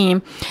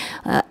bring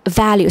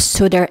values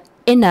to their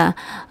inner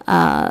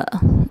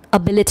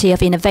ability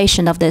of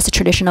innovation of this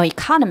traditional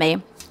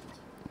economy.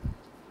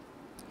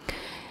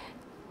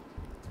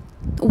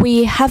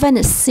 We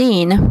haven't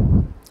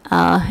seen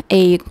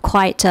a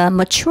quite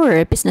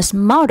mature business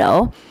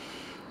model.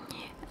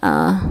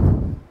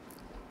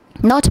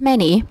 Not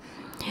many,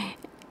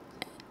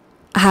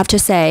 I have to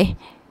say,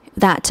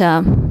 that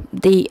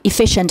the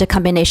efficient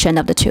combination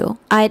of the two.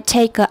 I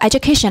take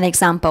education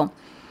example.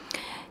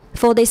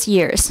 For these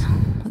years,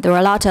 there were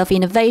a lot of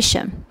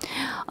innovation,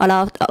 a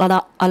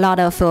lot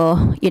of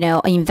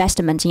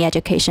investment in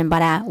education,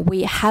 but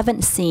we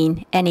haven't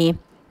seen any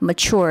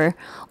mature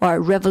or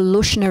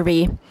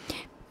revolutionary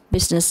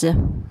business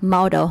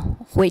model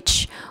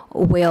which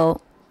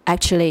will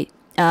actually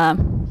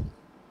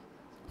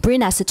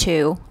bring us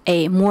to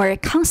a more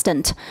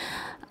constant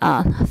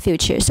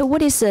future. So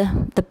what is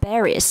the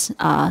barriers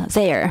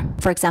there,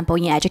 for example,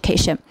 in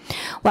education?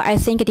 Well, I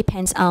think it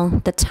depends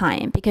on the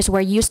time, because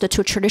we're used to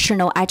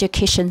traditional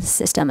education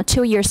system.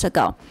 2 years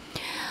ago,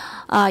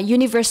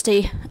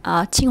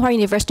 Tsinghua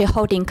University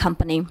Holding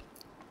Company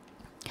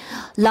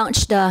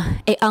launched an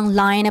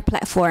online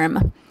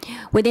platform.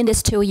 Within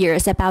these 2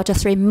 years, about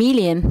 3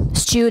 million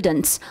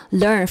students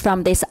learn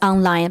from this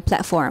online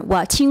platform.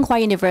 Well,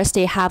 Tsinghua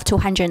University have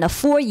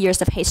 204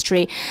 years of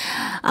history,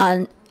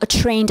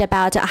 trained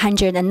about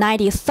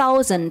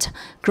 190,000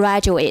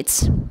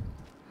 graduates.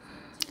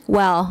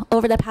 Well,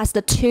 over the past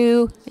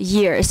 2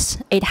 years,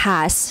 it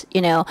has,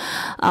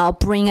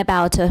 bring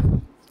about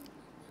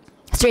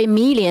 3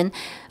 million,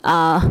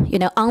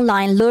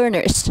 online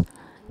learners.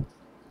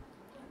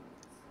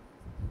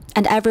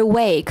 And every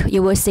week,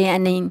 you will see a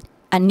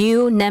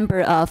new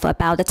number of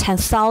about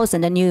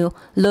 10,000 new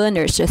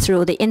learners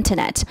through the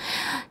internet.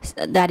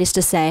 That is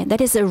to say,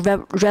 that is a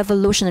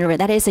revolutionary.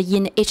 That is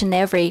in each and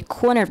every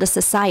corner of the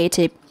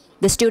society,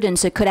 the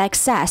students could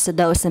access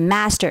those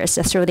masters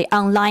through the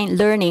online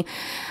learning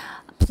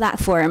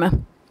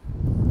platform.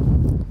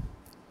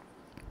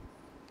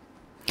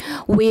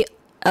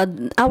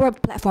 Our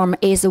platform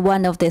is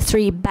one of the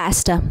 3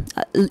 best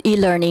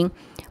e-learning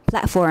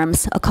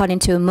platforms according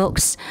to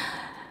MOOCs.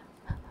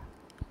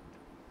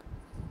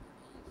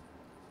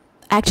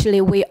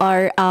 Actually, we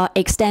are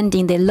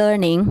extending the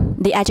learning,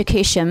 the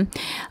education,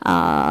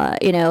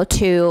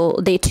 to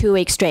the 2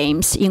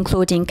 extremes,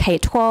 including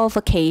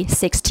K-12,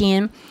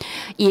 K-16.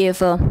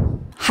 If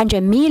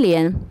 100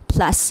 million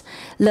plus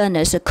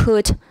learners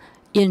could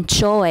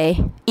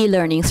enjoy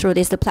e-learning through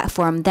this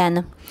platform,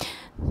 then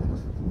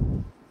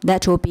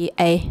that would be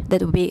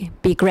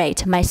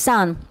great. My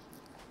son,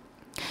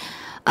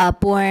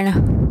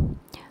 born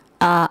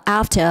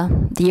after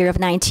the year of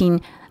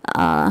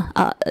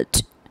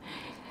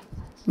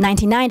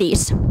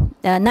 1990s,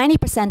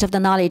 90% of the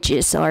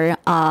knowledges are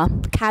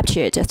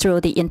captured through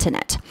the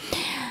internet.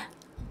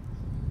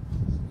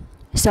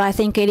 So I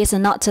think it is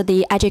not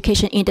the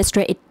education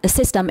industry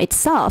system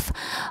itself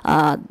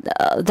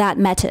that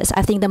matters.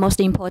 I think the most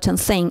important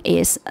thing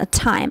is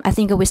time. I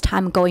think with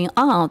time going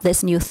on,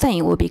 this new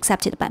thing will be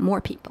accepted by more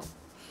people.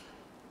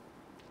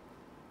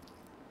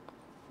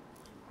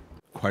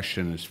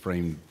 Question is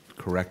framed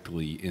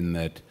correctly in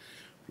that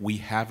we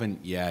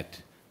haven't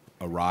yet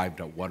arrived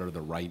at what are the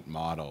right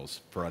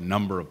models for a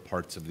number of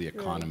parts of the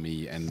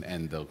economy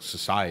and the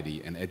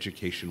society, and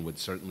education would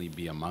certainly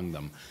be among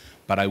them.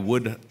 But I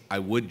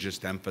would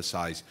just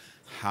emphasize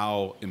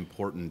how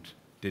important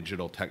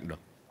digital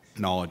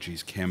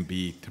technologies can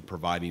be to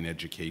providing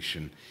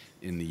education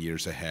in the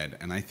years ahead.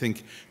 And I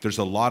think there's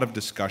a lot of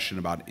discussion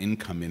about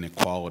income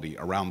inequality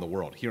around the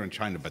world, here in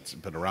China, but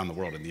around the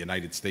world, in the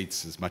United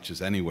States as much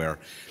as anywhere.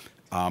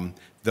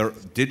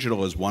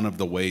 Digital is one of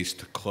the ways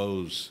to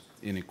close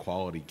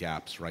inequality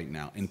gaps right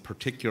now, and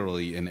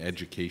particularly in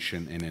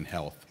education and in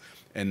health.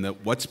 And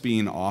what's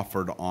being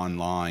offered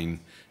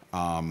online,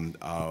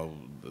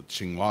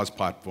 Tsinghua's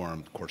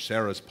platform,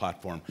 Coursera's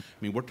platform, I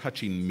mean, we're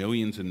touching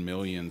millions and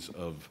millions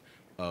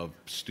of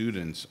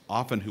students,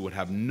 often who would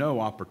have no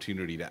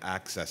opportunity to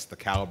access the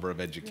caliber of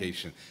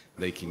education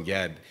they can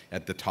get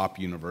at the top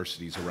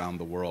universities around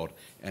the world,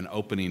 and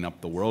opening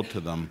up the world to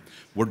them.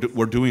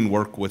 We're doing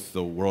work with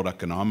the World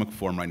Economic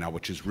Forum right now,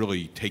 which has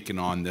really taken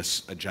on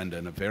this agenda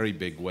in a very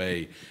big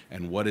way,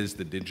 and what is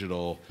the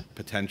digital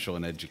potential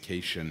in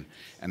education.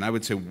 And I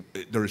would say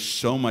there is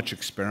so much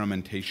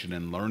experimentation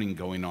and learning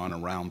going on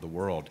around the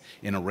world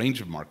in a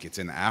range of markets,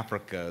 in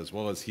Africa as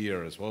well as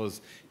here, as well as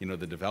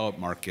the developed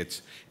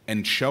markets,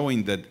 and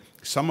showing that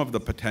some of the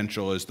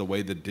potential is the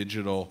way that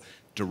digital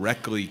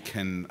directly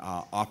can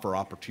offer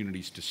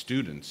opportunities to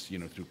students,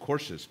 through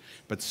courses.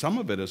 But some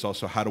of it is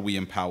also how do we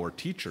empower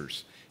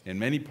teachers? In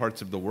many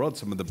parts of the world,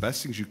 some of the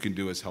best things you can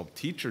do is help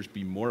teachers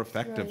be more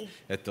effective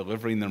at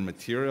delivering their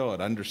material, at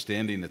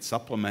understanding, at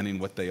supplementing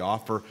what they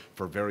offer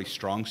for very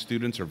strong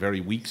students or very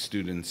weak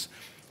students.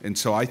 And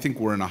so I think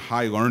we're in a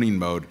high learning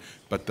mode,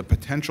 but the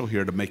potential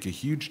here to make a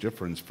huge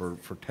difference for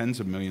tens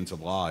of millions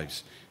of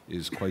lives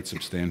is quite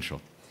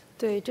substantial.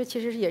 对，这其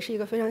实也是一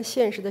个非常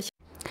现实的。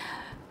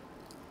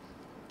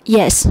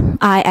 Yes,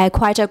 I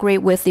quite agree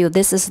with you.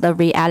 This is the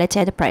reality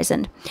at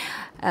present.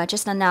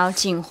 Just now,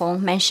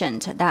 Jinghong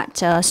mentioned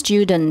that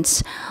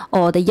students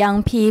or the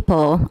young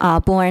people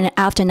born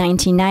after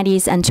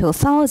 1990s and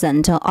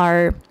 2000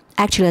 are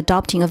actually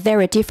adopting a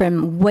very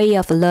different way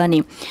of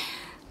learning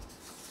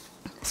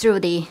through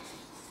the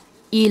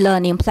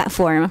e-learning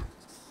platform.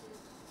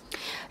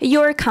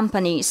 Your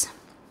companies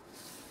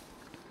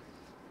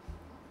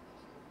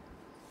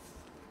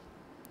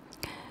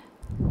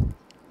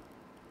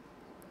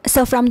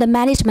So from the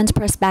management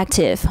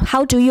perspective,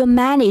 how do you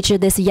manage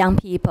these young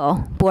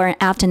people born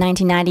after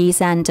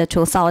 1990s and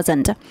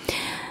 2000?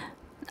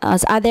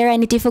 Are there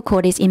any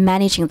difficulties in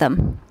managing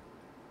them?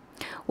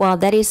 Well,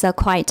 that is a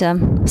quite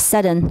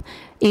sudden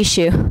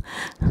issue.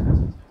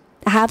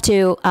 I have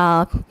to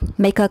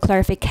make a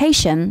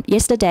clarification.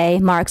 Yesterday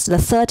marks the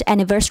 3rd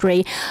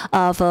anniversary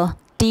of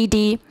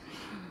Didi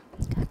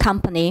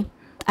company.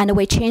 and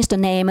we changed the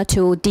name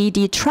to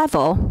Didi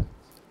Travel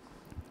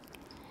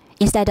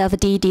instead of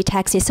Didi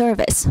Taxi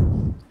Service.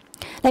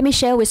 Let me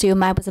share with you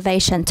my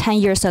observation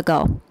 10 years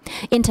ago.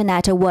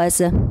 Internet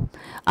was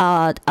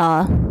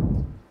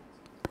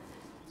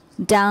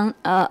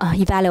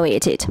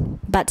evaluated,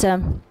 but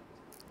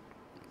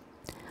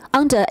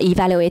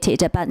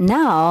under-evaluated. But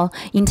now,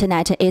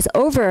 Internet is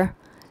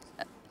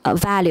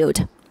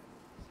overvalued.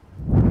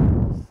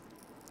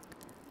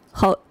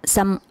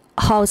 Some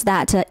holds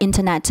that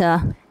Internet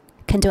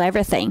can do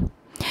everything.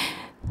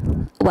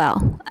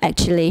 Well,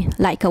 actually,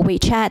 like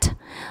WeChat,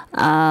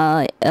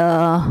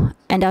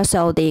 and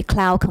also the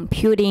cloud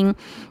computing,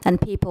 and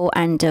people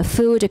and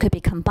food could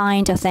be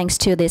combined thanks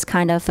to this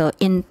kind of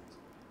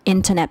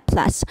Internet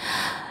Plus.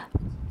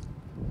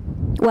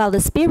 Well,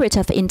 the spirit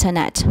of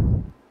Internet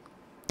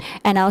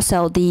and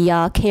also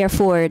the care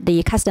for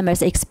the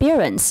customer's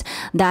experience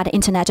that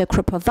Internet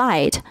could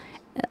provide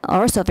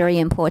are also very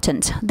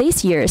important.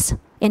 These years,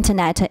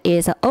 Internet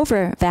is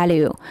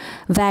overvalued.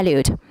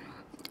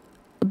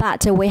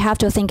 But we have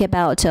to think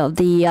about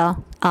the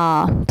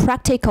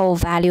practical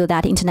value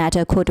that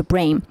Internet could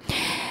bring.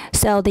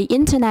 So the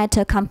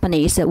Internet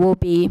companies will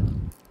be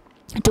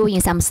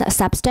doing some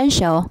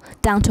substantial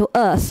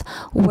down-to-earth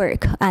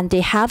work, and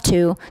they have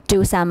to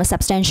do some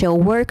substantial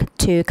work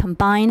to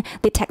combine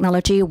the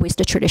technology with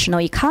the traditional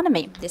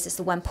economy. This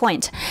is one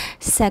point.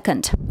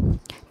 Second,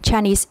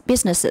 Chinese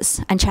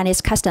businesses and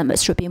Chinese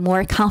customers should be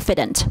more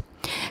confident.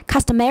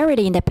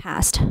 Customarily in the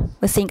past,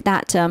 we think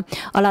that a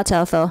lot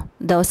of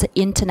those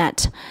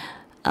Internet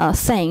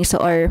things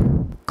or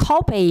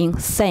copying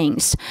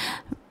things,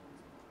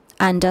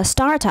 and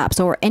startups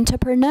or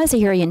entrepreneurs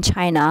here in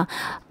China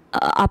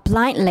are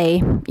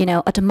blindly,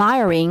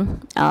 admiring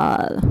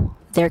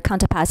their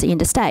counterparts in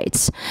the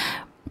States.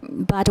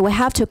 But we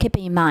have to keep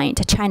in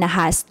mind, China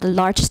has the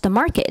largest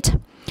market.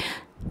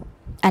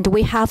 And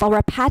we have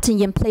our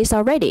patent in place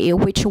already,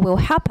 which will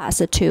help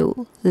us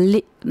to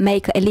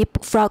make a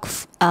leapfrog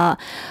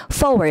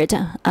forward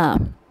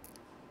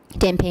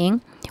Dianping,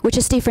 which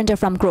is different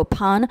from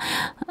Groupon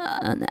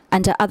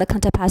and other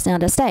counterparts in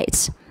other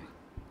states.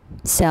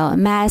 So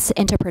mass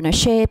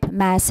entrepreneurship,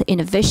 mass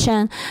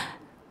innovation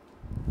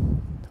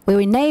will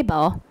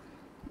enable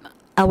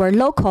our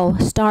local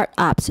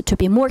startups to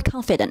be more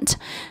confident.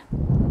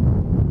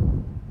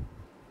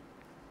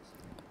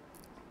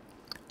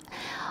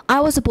 I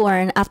was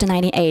born after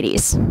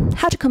 1980s.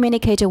 How to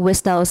communicate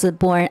with those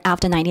born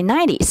after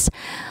 1990s?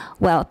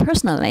 Well,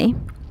 personally,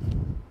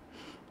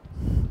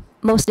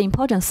 most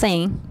important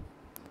thing,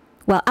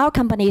 well, our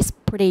company is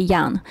pretty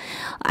young,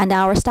 and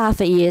our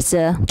staff is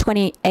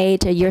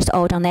 28 years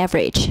old on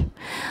average.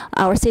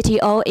 Our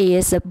CTO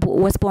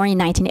was born in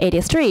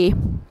 1983.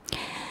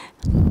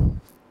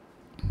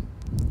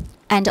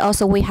 And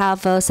also we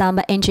have some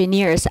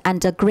engineers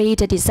and great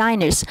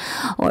designers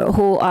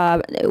who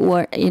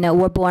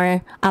were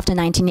born after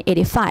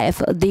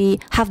 1985. They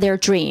have their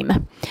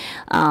dream.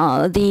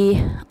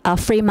 They are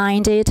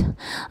free-minded,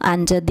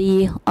 and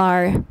they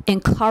are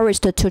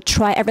encouraged to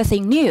try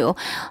everything new,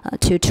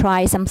 to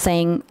try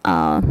something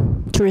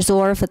to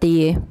resolve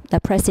the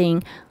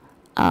pressing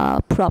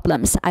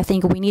problems. I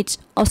think we need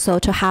also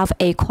to have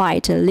a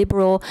quite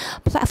liberal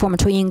platform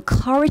to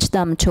encourage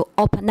them to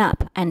open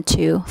up and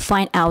to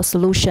find out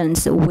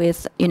solutions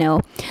with,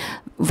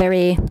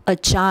 very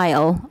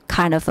agile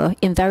kind of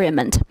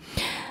environment.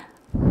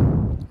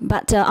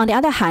 But on the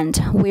other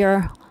hand,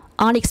 we're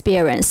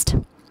unexperienced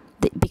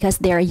because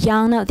they're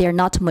young, they're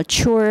not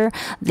mature,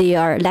 they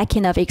are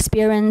lacking of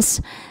experience.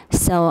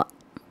 So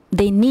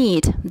they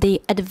need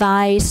the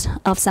advice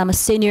of some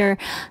senior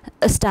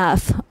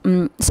staff.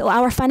 So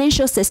our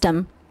financial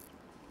system,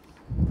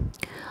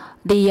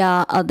 the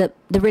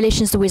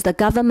relations with the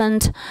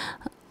government,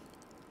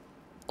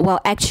 well,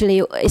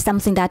 actually is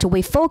something that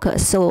we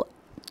focus so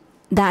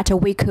that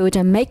we could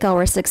make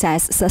our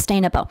success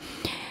sustainable.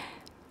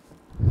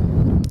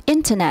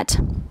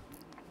 Internet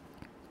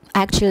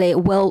actually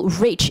will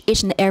reach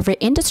each and every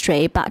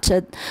industry, but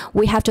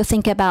we have to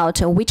think about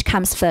which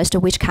comes first,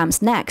 which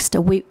comes next.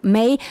 We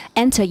may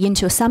enter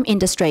into some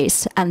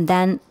industries and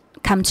then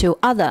come to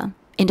other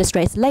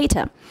industries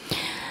later.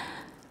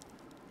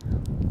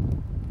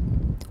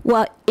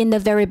 Well, in the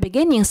very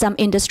beginning, some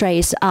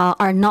industries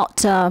are not,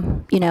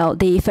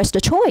 the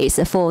first choice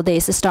for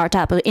these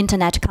startup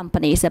internet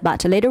companies,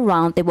 but later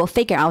on they will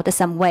figure out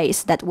some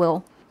ways that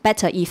will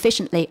better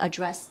efficiently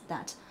address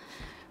that.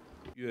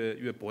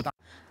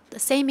 The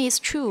same is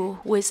true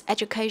with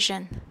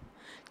education.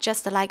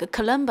 Just like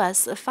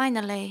Columbus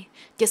finally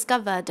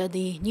discovered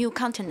the new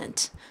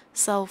continent.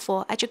 So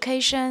for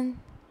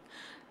education,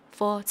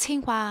 for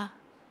Tsinghua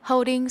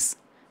Holdings,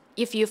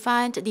 if you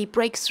find the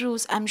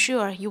breakthroughs, I'm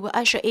sure you will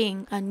usher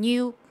in a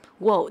new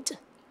world.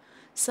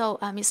 So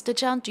Mr.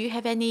 Zhang, do you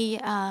have any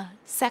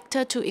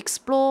sector to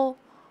explore?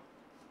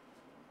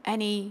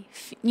 Any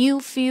new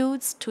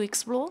fields to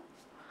explore?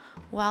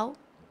 Well,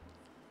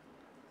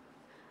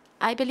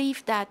 I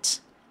believe that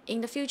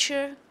in the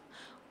future,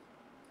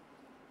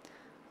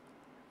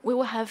 we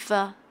will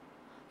have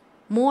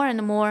more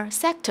and more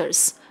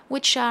sectors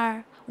which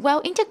are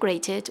well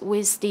integrated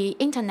with the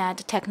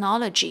internet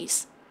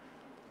technologies.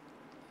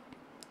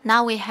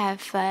 Now we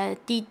have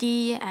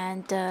Didi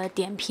and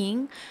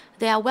Dianping.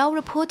 They are well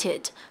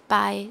reported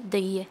by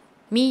the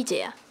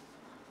media.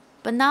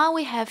 But now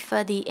we have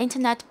the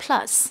Internet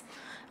Plus.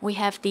 We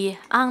have the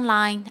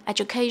online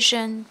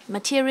education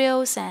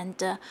materials and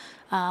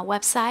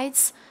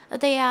websites.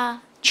 They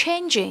are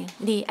changing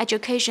the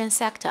education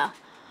sector.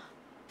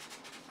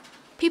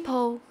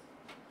 People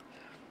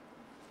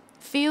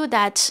feel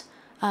that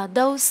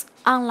those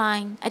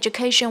online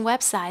education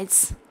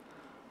websites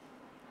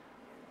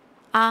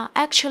are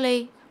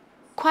actually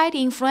quite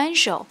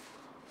influential.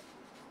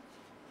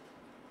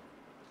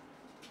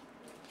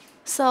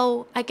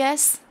 So I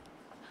guess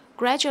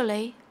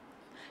gradually,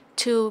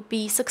 to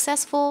be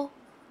successful,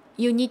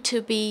 you need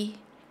to be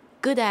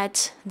good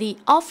at the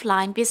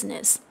offline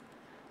business,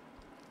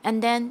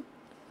 and then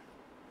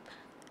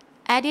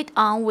add it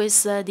on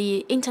with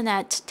the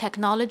internet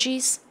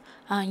technologies.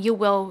 You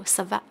will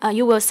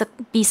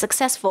be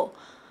successful.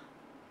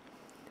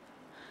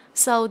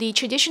 So the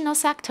traditional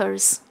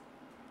sectors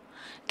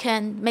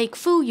can make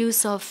full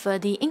use of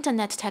the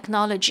internet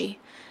technology,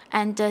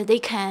 and they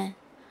can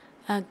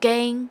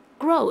gain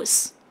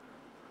growth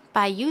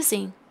by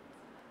using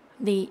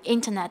the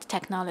internet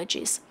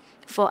technologies.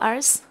 For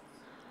us,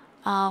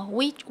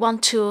 we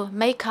want to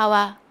make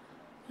our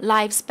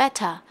lives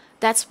better.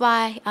 That's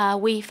why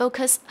we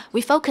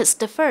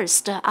focused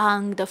first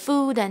on the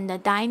food and the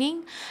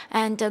dining,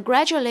 and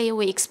gradually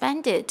we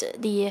expanded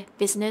the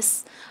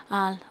business.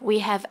 We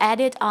have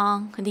added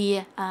on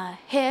the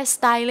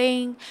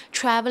hairstyling,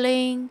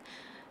 traveling,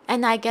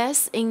 and I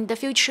guess in the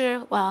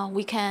future,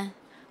 we can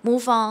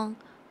move on,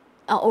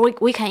 or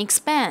we can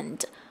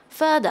expand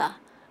further,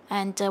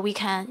 and we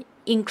can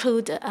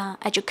include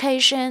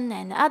education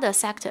and other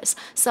sectors.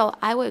 So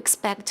I will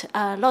expect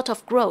a lot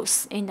of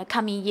growth in the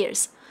coming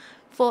years.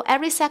 For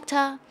every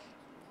sector,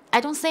 I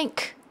don't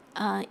think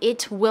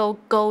it will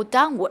go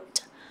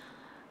downward.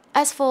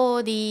 As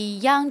for the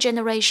young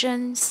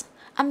generations,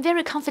 I'm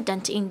very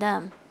confident in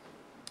them.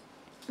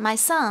 My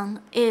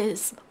son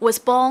was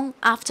born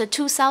after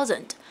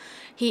 2000.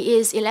 He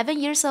is 11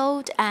 years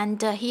old,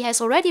 and he has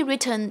already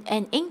written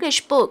an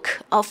English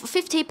book of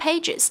 50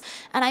 pages.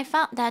 And I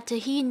found that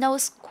he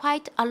knows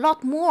quite a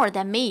lot more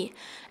than me.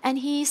 And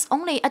he's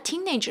only a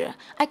teenager.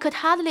 I could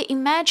hardly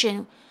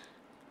imagine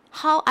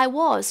how I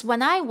was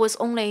when I was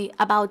only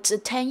about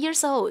 10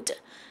 years old.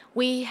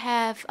 We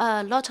have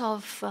a lot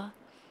of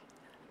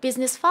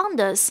business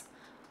founders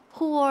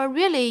who are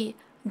really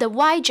the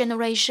Y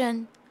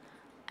generation.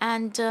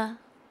 And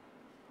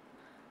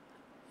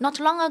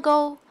not long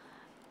ago,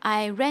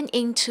 I ran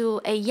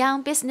into a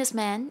young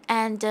businessman,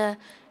 and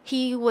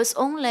he was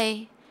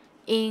only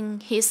in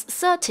his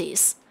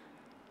 30s.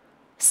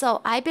 So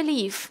I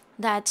believe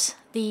that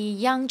the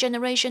young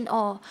generation,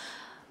 or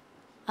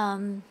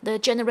the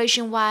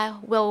Generation Y,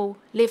 will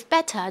live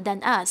better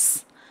than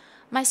us.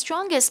 My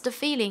strongest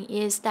feeling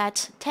is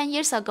that 10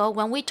 years ago,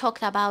 when we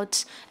talked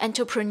about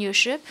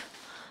entrepreneurship,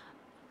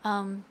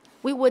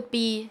 we would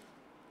be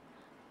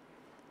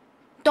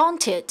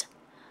daunted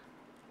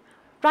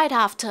right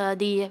after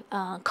the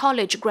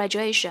college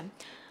graduation.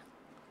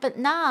 But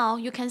now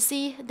you can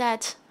see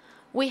that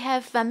we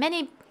have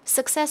many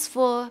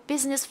successful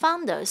business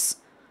founders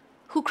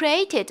who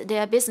created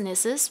their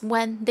businesses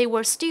when they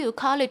were still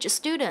college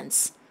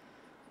students.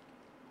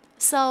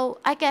 So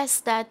I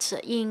guess that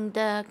in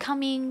the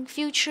coming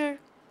future,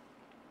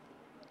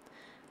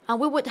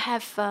 we would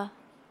have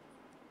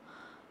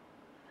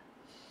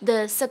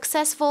the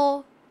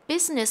successful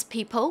business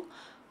people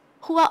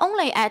who are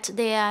only at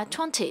their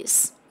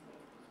 20s.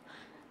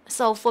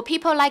 So for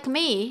people like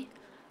me,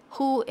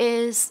 who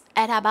is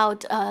at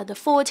about the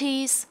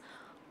 40s,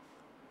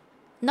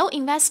 no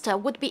investor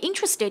would be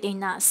interested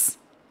in us.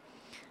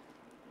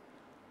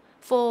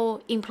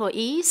 For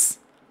employees,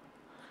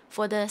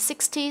 for the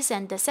 60s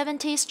and the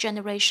 70s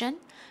generation,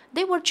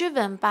 they were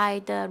driven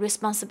by the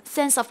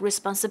sense of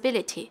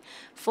responsibility.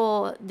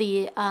 For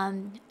the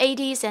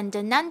 80s and the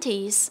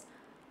 90s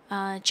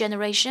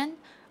generation,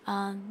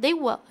 they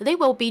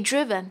will be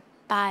driven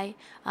by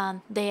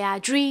their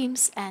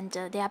dreams and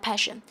their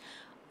passion.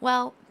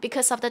 Well,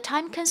 because of the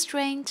time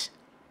constraint,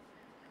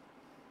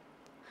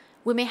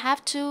 we may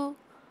have to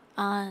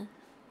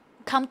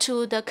come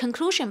to the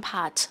conclusion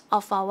part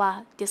of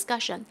our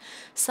discussion.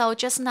 So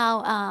just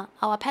now,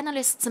 our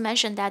panelists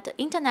mentioned that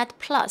Internet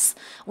Plus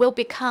will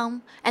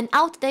become an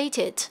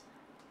outdated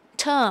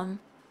term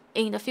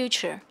in the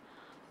future.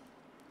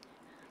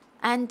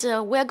 And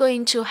we're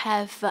going to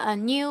have a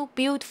new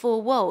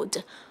beautiful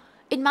world.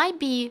 It might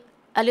be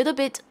a little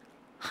bit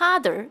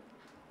harder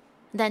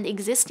than the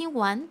existing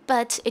one,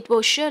 but it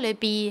will surely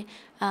be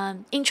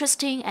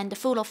interesting and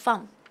full of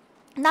fun.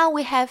 Now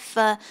we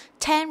have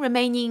 10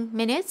 remaining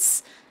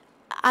minutes.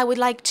 I would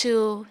like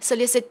to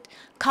solicit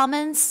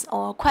comments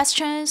or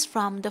questions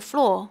from the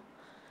floor.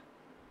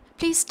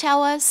 Please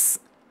tell us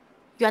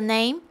your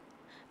name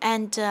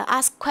and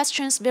ask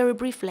questions very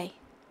briefly.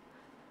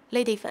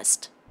 Lady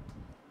first.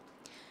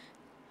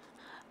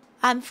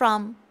 I'm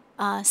from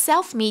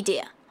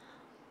self-media.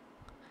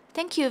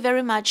 Thank you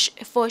very much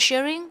for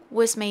sharing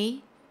with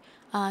me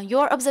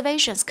your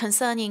observations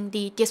concerning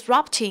the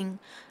disrupting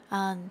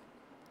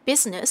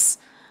business.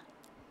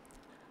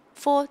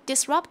 For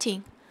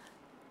disrupting,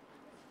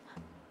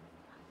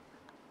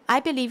 I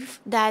believe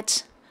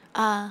that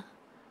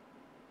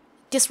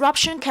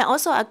disruption can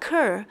also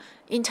occur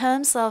in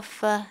terms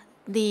of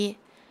the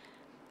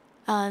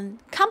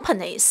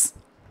companies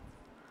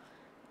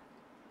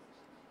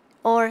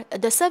or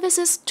the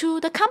services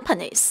to the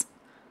companies.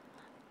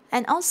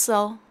 And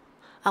also,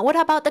 what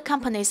about the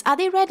companies? Are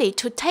they ready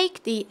to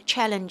take the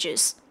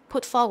challenges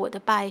put forward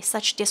by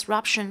such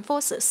disruption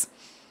forces?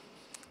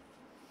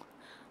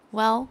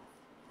 Well,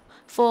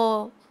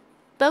 for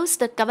both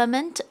the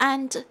government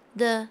and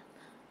the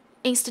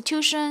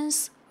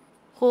institutions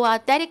who are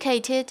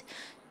dedicated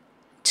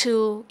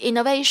to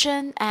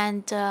innovation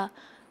and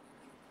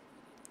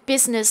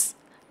business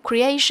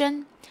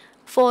creation,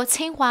 for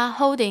Tsinghua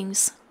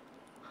Holdings,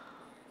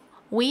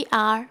 we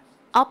are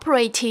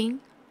operating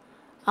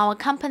our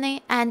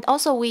company, and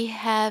also we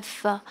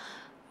have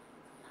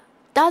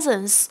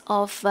dozens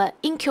of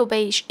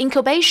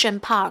incubation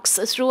parks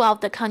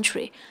throughout the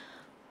country.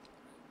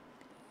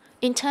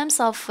 In terms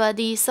of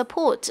the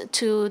support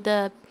to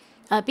the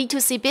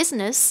B2C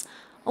business,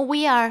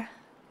 we are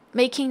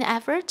making an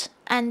effort,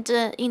 and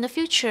in the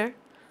future,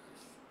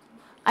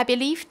 I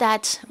believe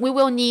that we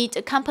will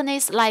need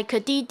companies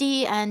like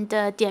Didi and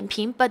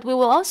Dianping, but we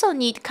will also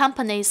need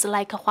companies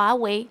like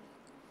Huawei.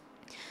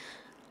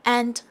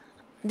 And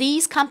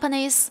these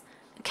companies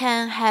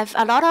can have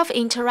a lot of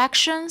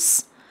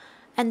interactions,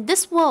 and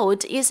this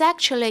world is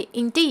actually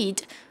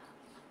indeed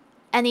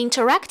an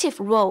interactive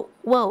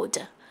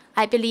world.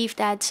 I believe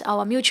that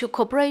our mutual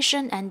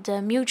cooperation and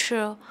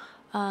mutual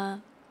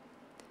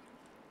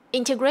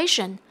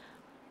integration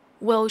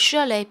will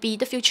surely be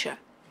the future.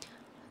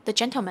 The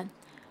gentleman.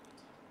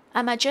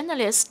 I'm a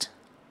journalist.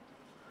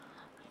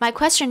 My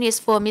question is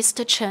for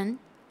Mr. Cheng.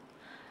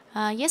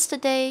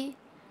 Yesterday,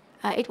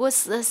 it was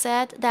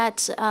said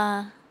that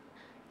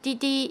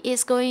Didi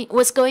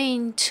was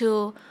going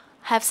to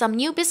have some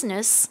new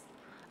business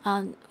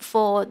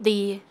for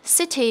the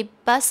city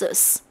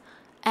buses,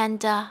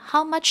 and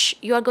how much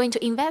you are going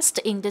to invest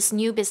in this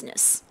new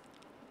business.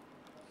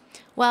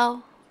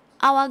 Well,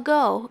 our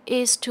goal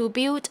is to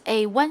build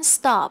a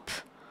one-stop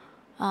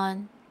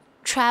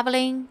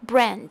traveling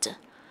brand.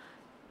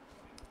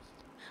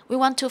 We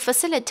want to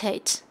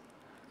facilitate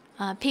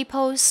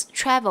people's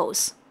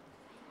travels,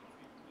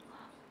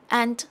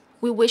 and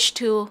we wish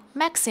to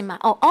maximize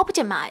or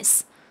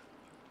optimize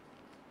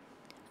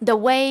the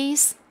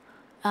ways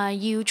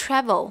you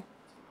travel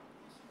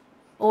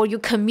or you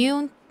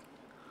commute.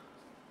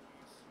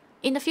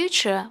 In the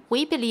future,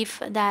 we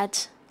believe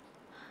that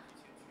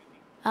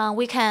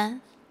we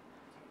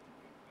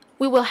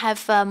will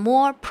have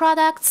more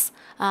products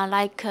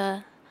like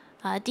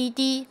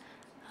Didi,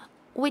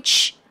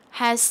 which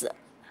has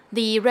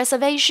the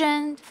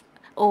reservation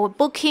or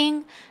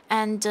booking,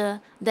 and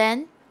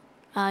then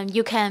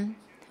you can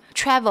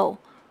travel.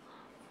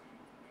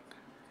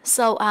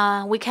 So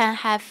we can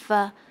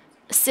have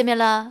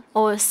similar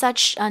or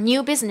such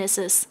new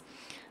businesses.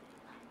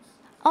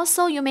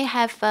 Also, you may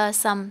have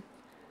some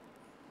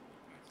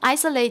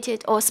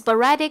isolated or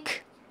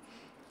sporadic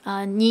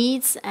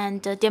needs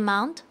and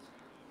demand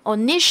or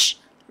niche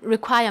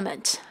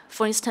requirement.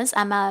 For instance,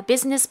 I'm a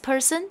business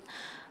person,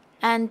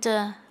 and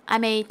I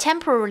may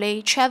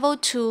temporarily travel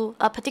to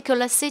a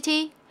particular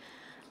city,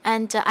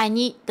 and I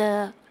need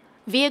the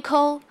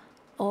vehicle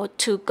or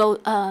to go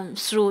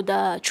through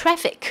the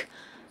traffic.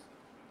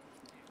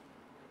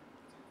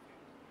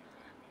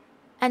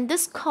 And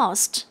this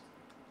cost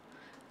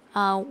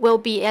will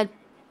be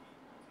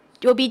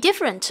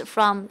different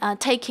from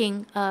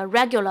taking a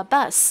regular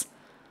bus.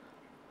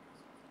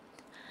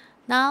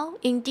 Now,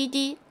 in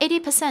Didi,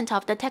 80%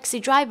 of the taxi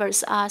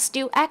drivers are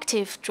still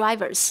active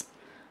drivers.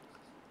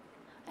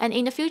 And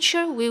in the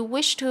future, we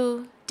wish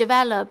to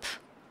develop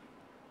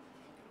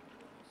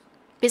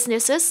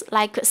businesses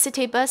like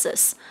city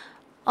buses.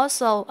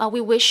 Also,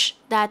 we wish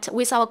that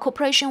with our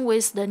cooperation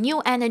with the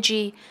new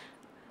energy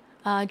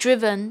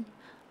driven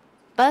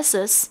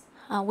buses,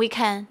 we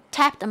can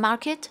tap the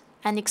market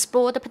and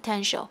explore the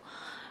potential.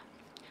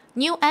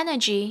 New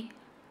energy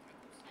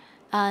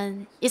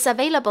is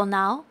available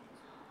now.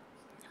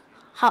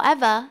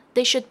 However,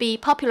 they should be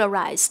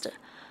popularized.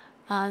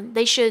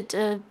 They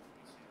should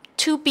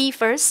to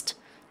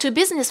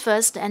business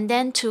first, and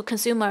then to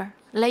consumer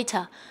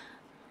later.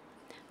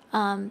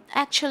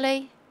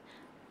 Actually,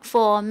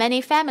 for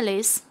many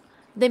families,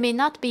 they may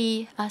not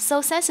be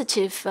so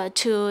sensitive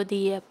to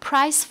the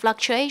price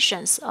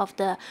fluctuations of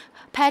the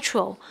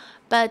petrol.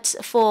 But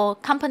for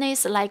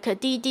companies like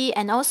Didi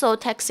and also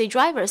taxi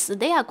drivers,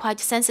 they are quite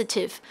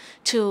sensitive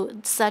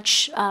to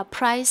such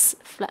price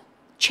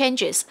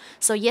changes.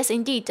 So yes,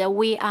 indeed,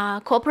 we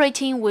are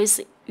cooperating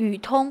with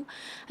Yutong.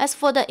 As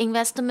for the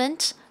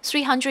investment,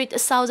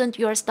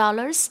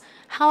 $300,000,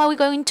 how are we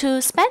going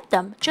to spend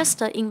them?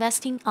 Just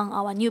investing on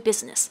our new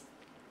business.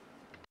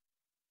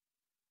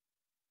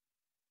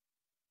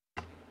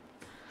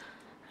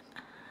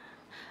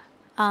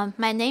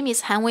 My name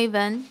is Han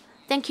Weiwen.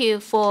 Thank you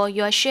for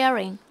your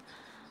sharing.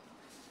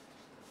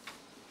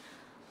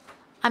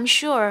 I'm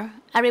sure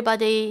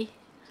everybody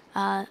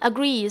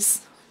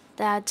agrees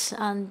that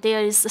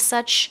there is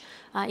such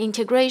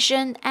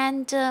integration,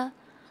 and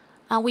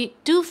we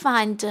do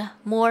find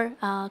more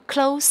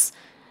close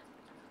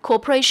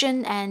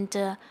cooperation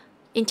and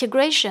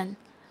integration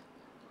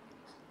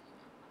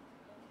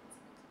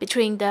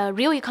between the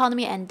real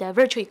economy and the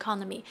virtual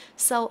economy.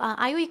 So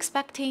are you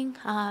expecting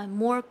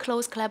more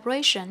close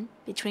collaboration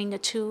between the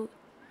two?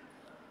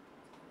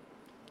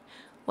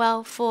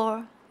 Well,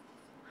 for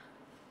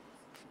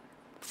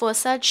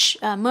such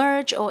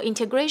merge or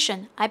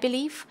integration, I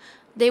believe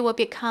they will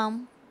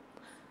become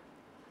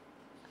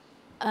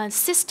a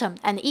system,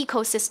 an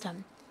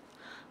ecosystem.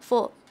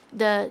 For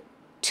the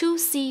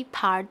 2C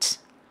part,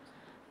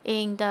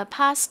 in the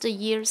past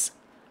years,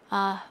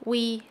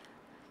 we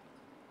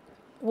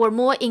were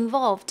more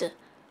involved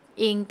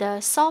in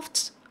the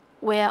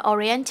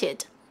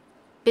software-oriented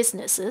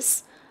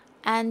businesses,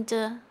 and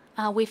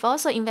we've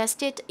also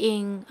invested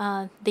in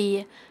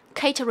the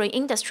catering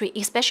industry,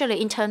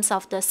 especially in terms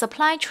of the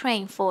supply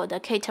chain for the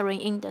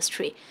catering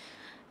industry.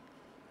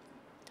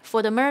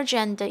 For the merge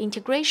and the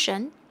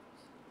integration,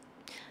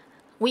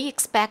 we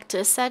expect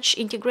such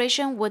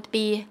integration would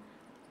be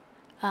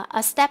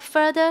a step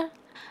further,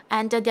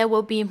 and there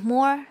will be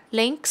more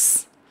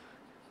links,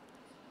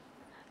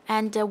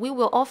 and we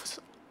will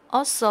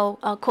also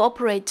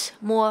cooperate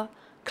more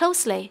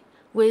closely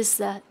with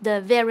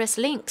the various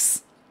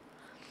links.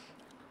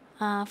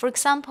 For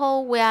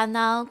example, we are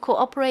now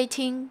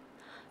cooperating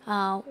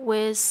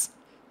with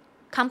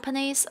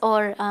companies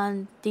or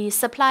the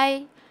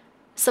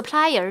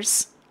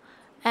suppliers,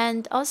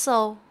 and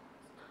also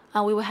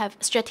we will have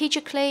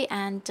strategically,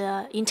 and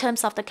in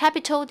terms of the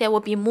capital, there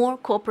will be more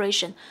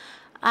cooperation.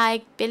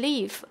 I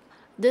believe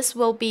this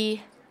will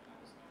be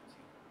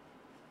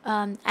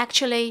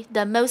actually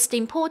the most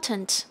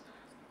important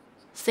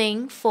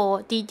thing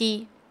for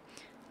Didi.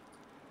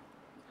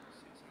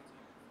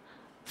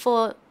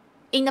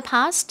 In the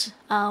past,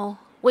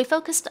 we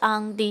focused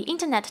on the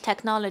internet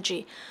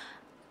technology,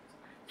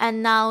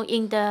 and now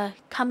in the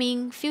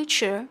coming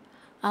future,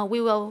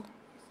 we will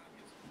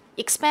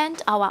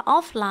expand our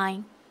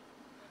offline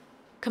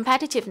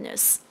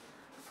competitiveness.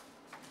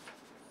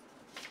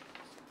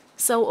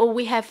 So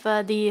we have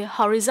the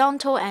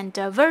horizontal and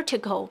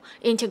vertical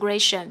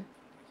integration.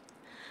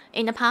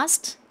 In the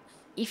past,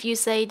 if you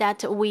say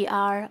that we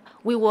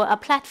were a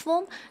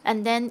platform,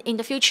 and then in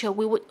the future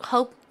we would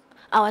hope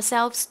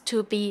ourselves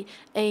to be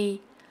a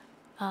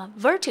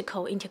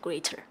vertical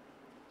integrator.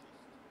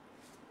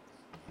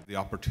 The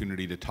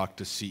opportunity to talk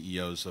to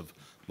CEOs of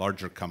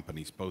larger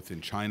companies, both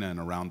in China and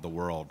around the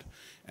world,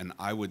 and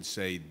I would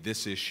say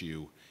this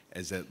issue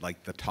is at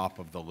like the top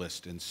of the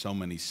list in so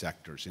many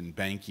sectors, in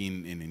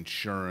banking, in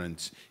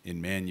insurance,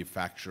 in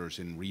manufacturers,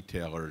 in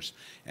retailers,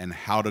 and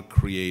how to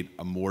create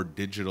a more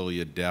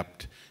digitally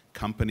adept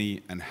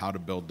company and how to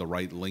build the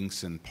right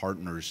links and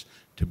partners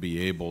to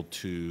be able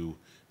to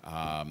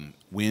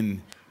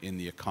win in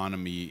the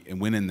economy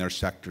and win in their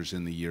sectors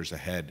in the years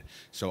ahead.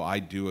 So I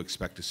do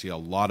expect to see a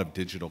lot of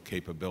digital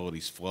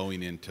capabilities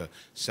flowing into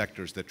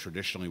sectors that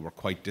traditionally were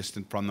quite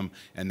distant from them,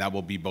 and that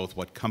will be both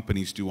what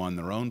companies do on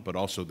their own, but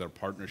also their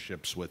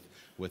partnerships with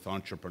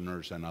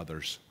entrepreneurs and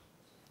others.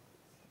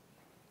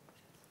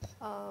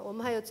 我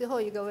们还有最后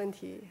一个问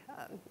题，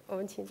我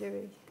们请这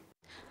位。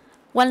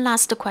One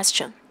last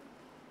question.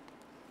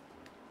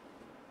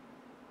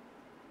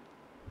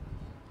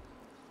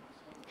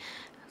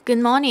 Good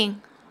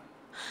morning.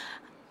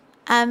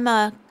 I'm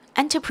an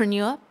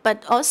entrepreneur,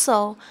 but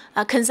also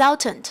a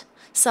consultant.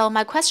 So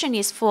my question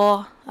is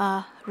for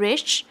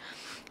Rich.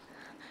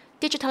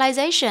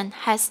 Digitalization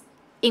has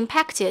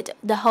impacted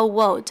the whole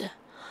world.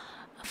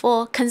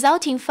 For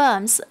consulting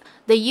firms,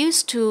 they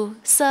used to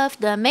serve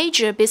the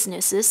major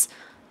businesses,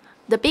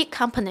 the big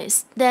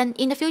companies. Then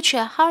in the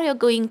future, how are you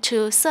going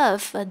to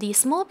serve the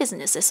small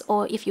businesses?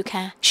 Or if you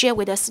can share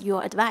with us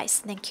your advice.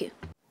 Thank you.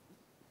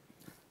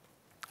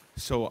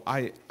 So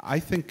I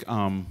think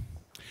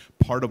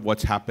part of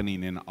what's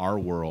happening in our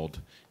world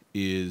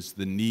is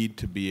the need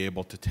to be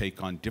able to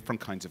take on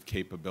different kinds of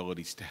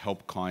capabilities to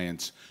help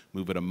clients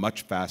move at a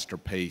much faster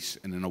pace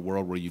and in a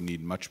world where you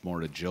need much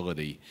more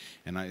agility.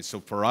 And so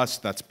for us,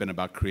 that's been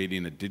about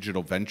creating a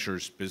digital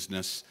ventures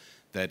business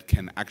that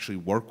can actually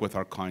work with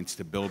our clients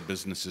to build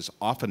businesses,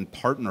 often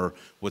partner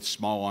with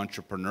small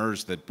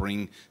entrepreneurs that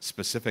bring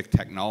specific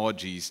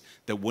technologies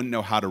that wouldn't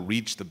know how to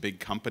reach the big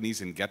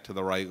companies and get to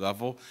the right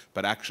level,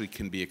 but actually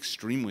can be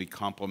extremely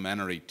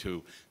complementary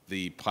to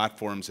the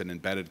platforms and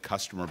embedded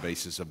customer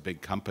bases of big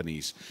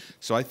companies.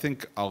 So I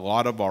think a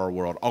lot of our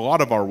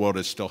world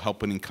is still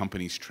helping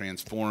companies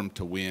transform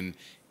to win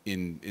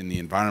in the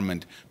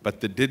environment, but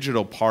the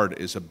digital part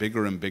is a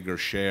bigger and bigger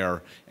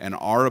share, and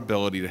our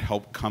ability to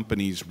help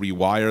companies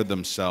rewire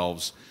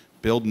themselves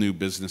build new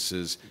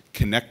businesses,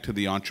 connect to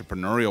the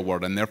entrepreneurial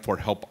world, and therefore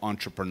help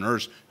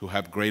entrepreneurs who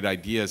have great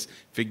ideas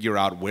figure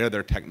out where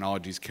their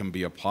technologies can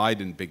be applied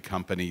in big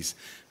companies.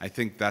 I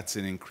think that's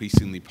an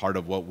increasingly part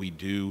of what we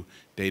do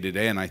day to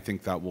day, and I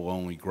think that will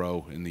only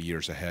grow in the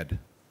years ahead.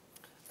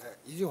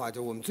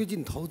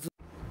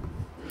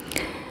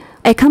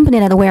 A company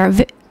that we are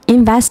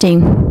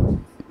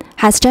investing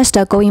has just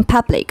going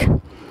public.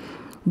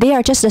 They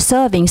are just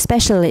serving,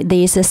 especially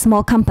these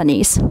small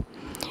companies.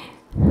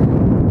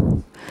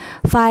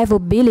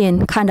 5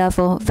 billion kind of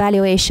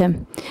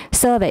valuation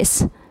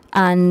service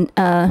and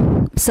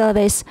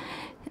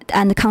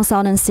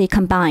consultancy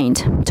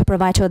combined to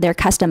provide to their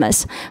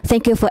customers.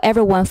 Thank you for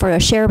everyone for your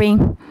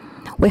sharing.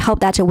 We hope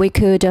that we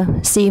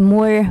could see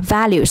more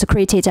values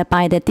created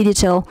by the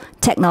digital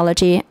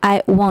technology.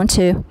 I want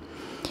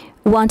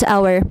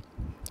our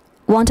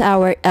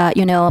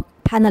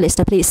panelists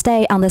to please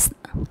stay on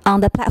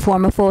the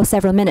platform for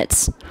several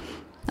minutes.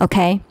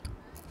 Okay.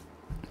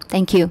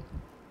 Thank you.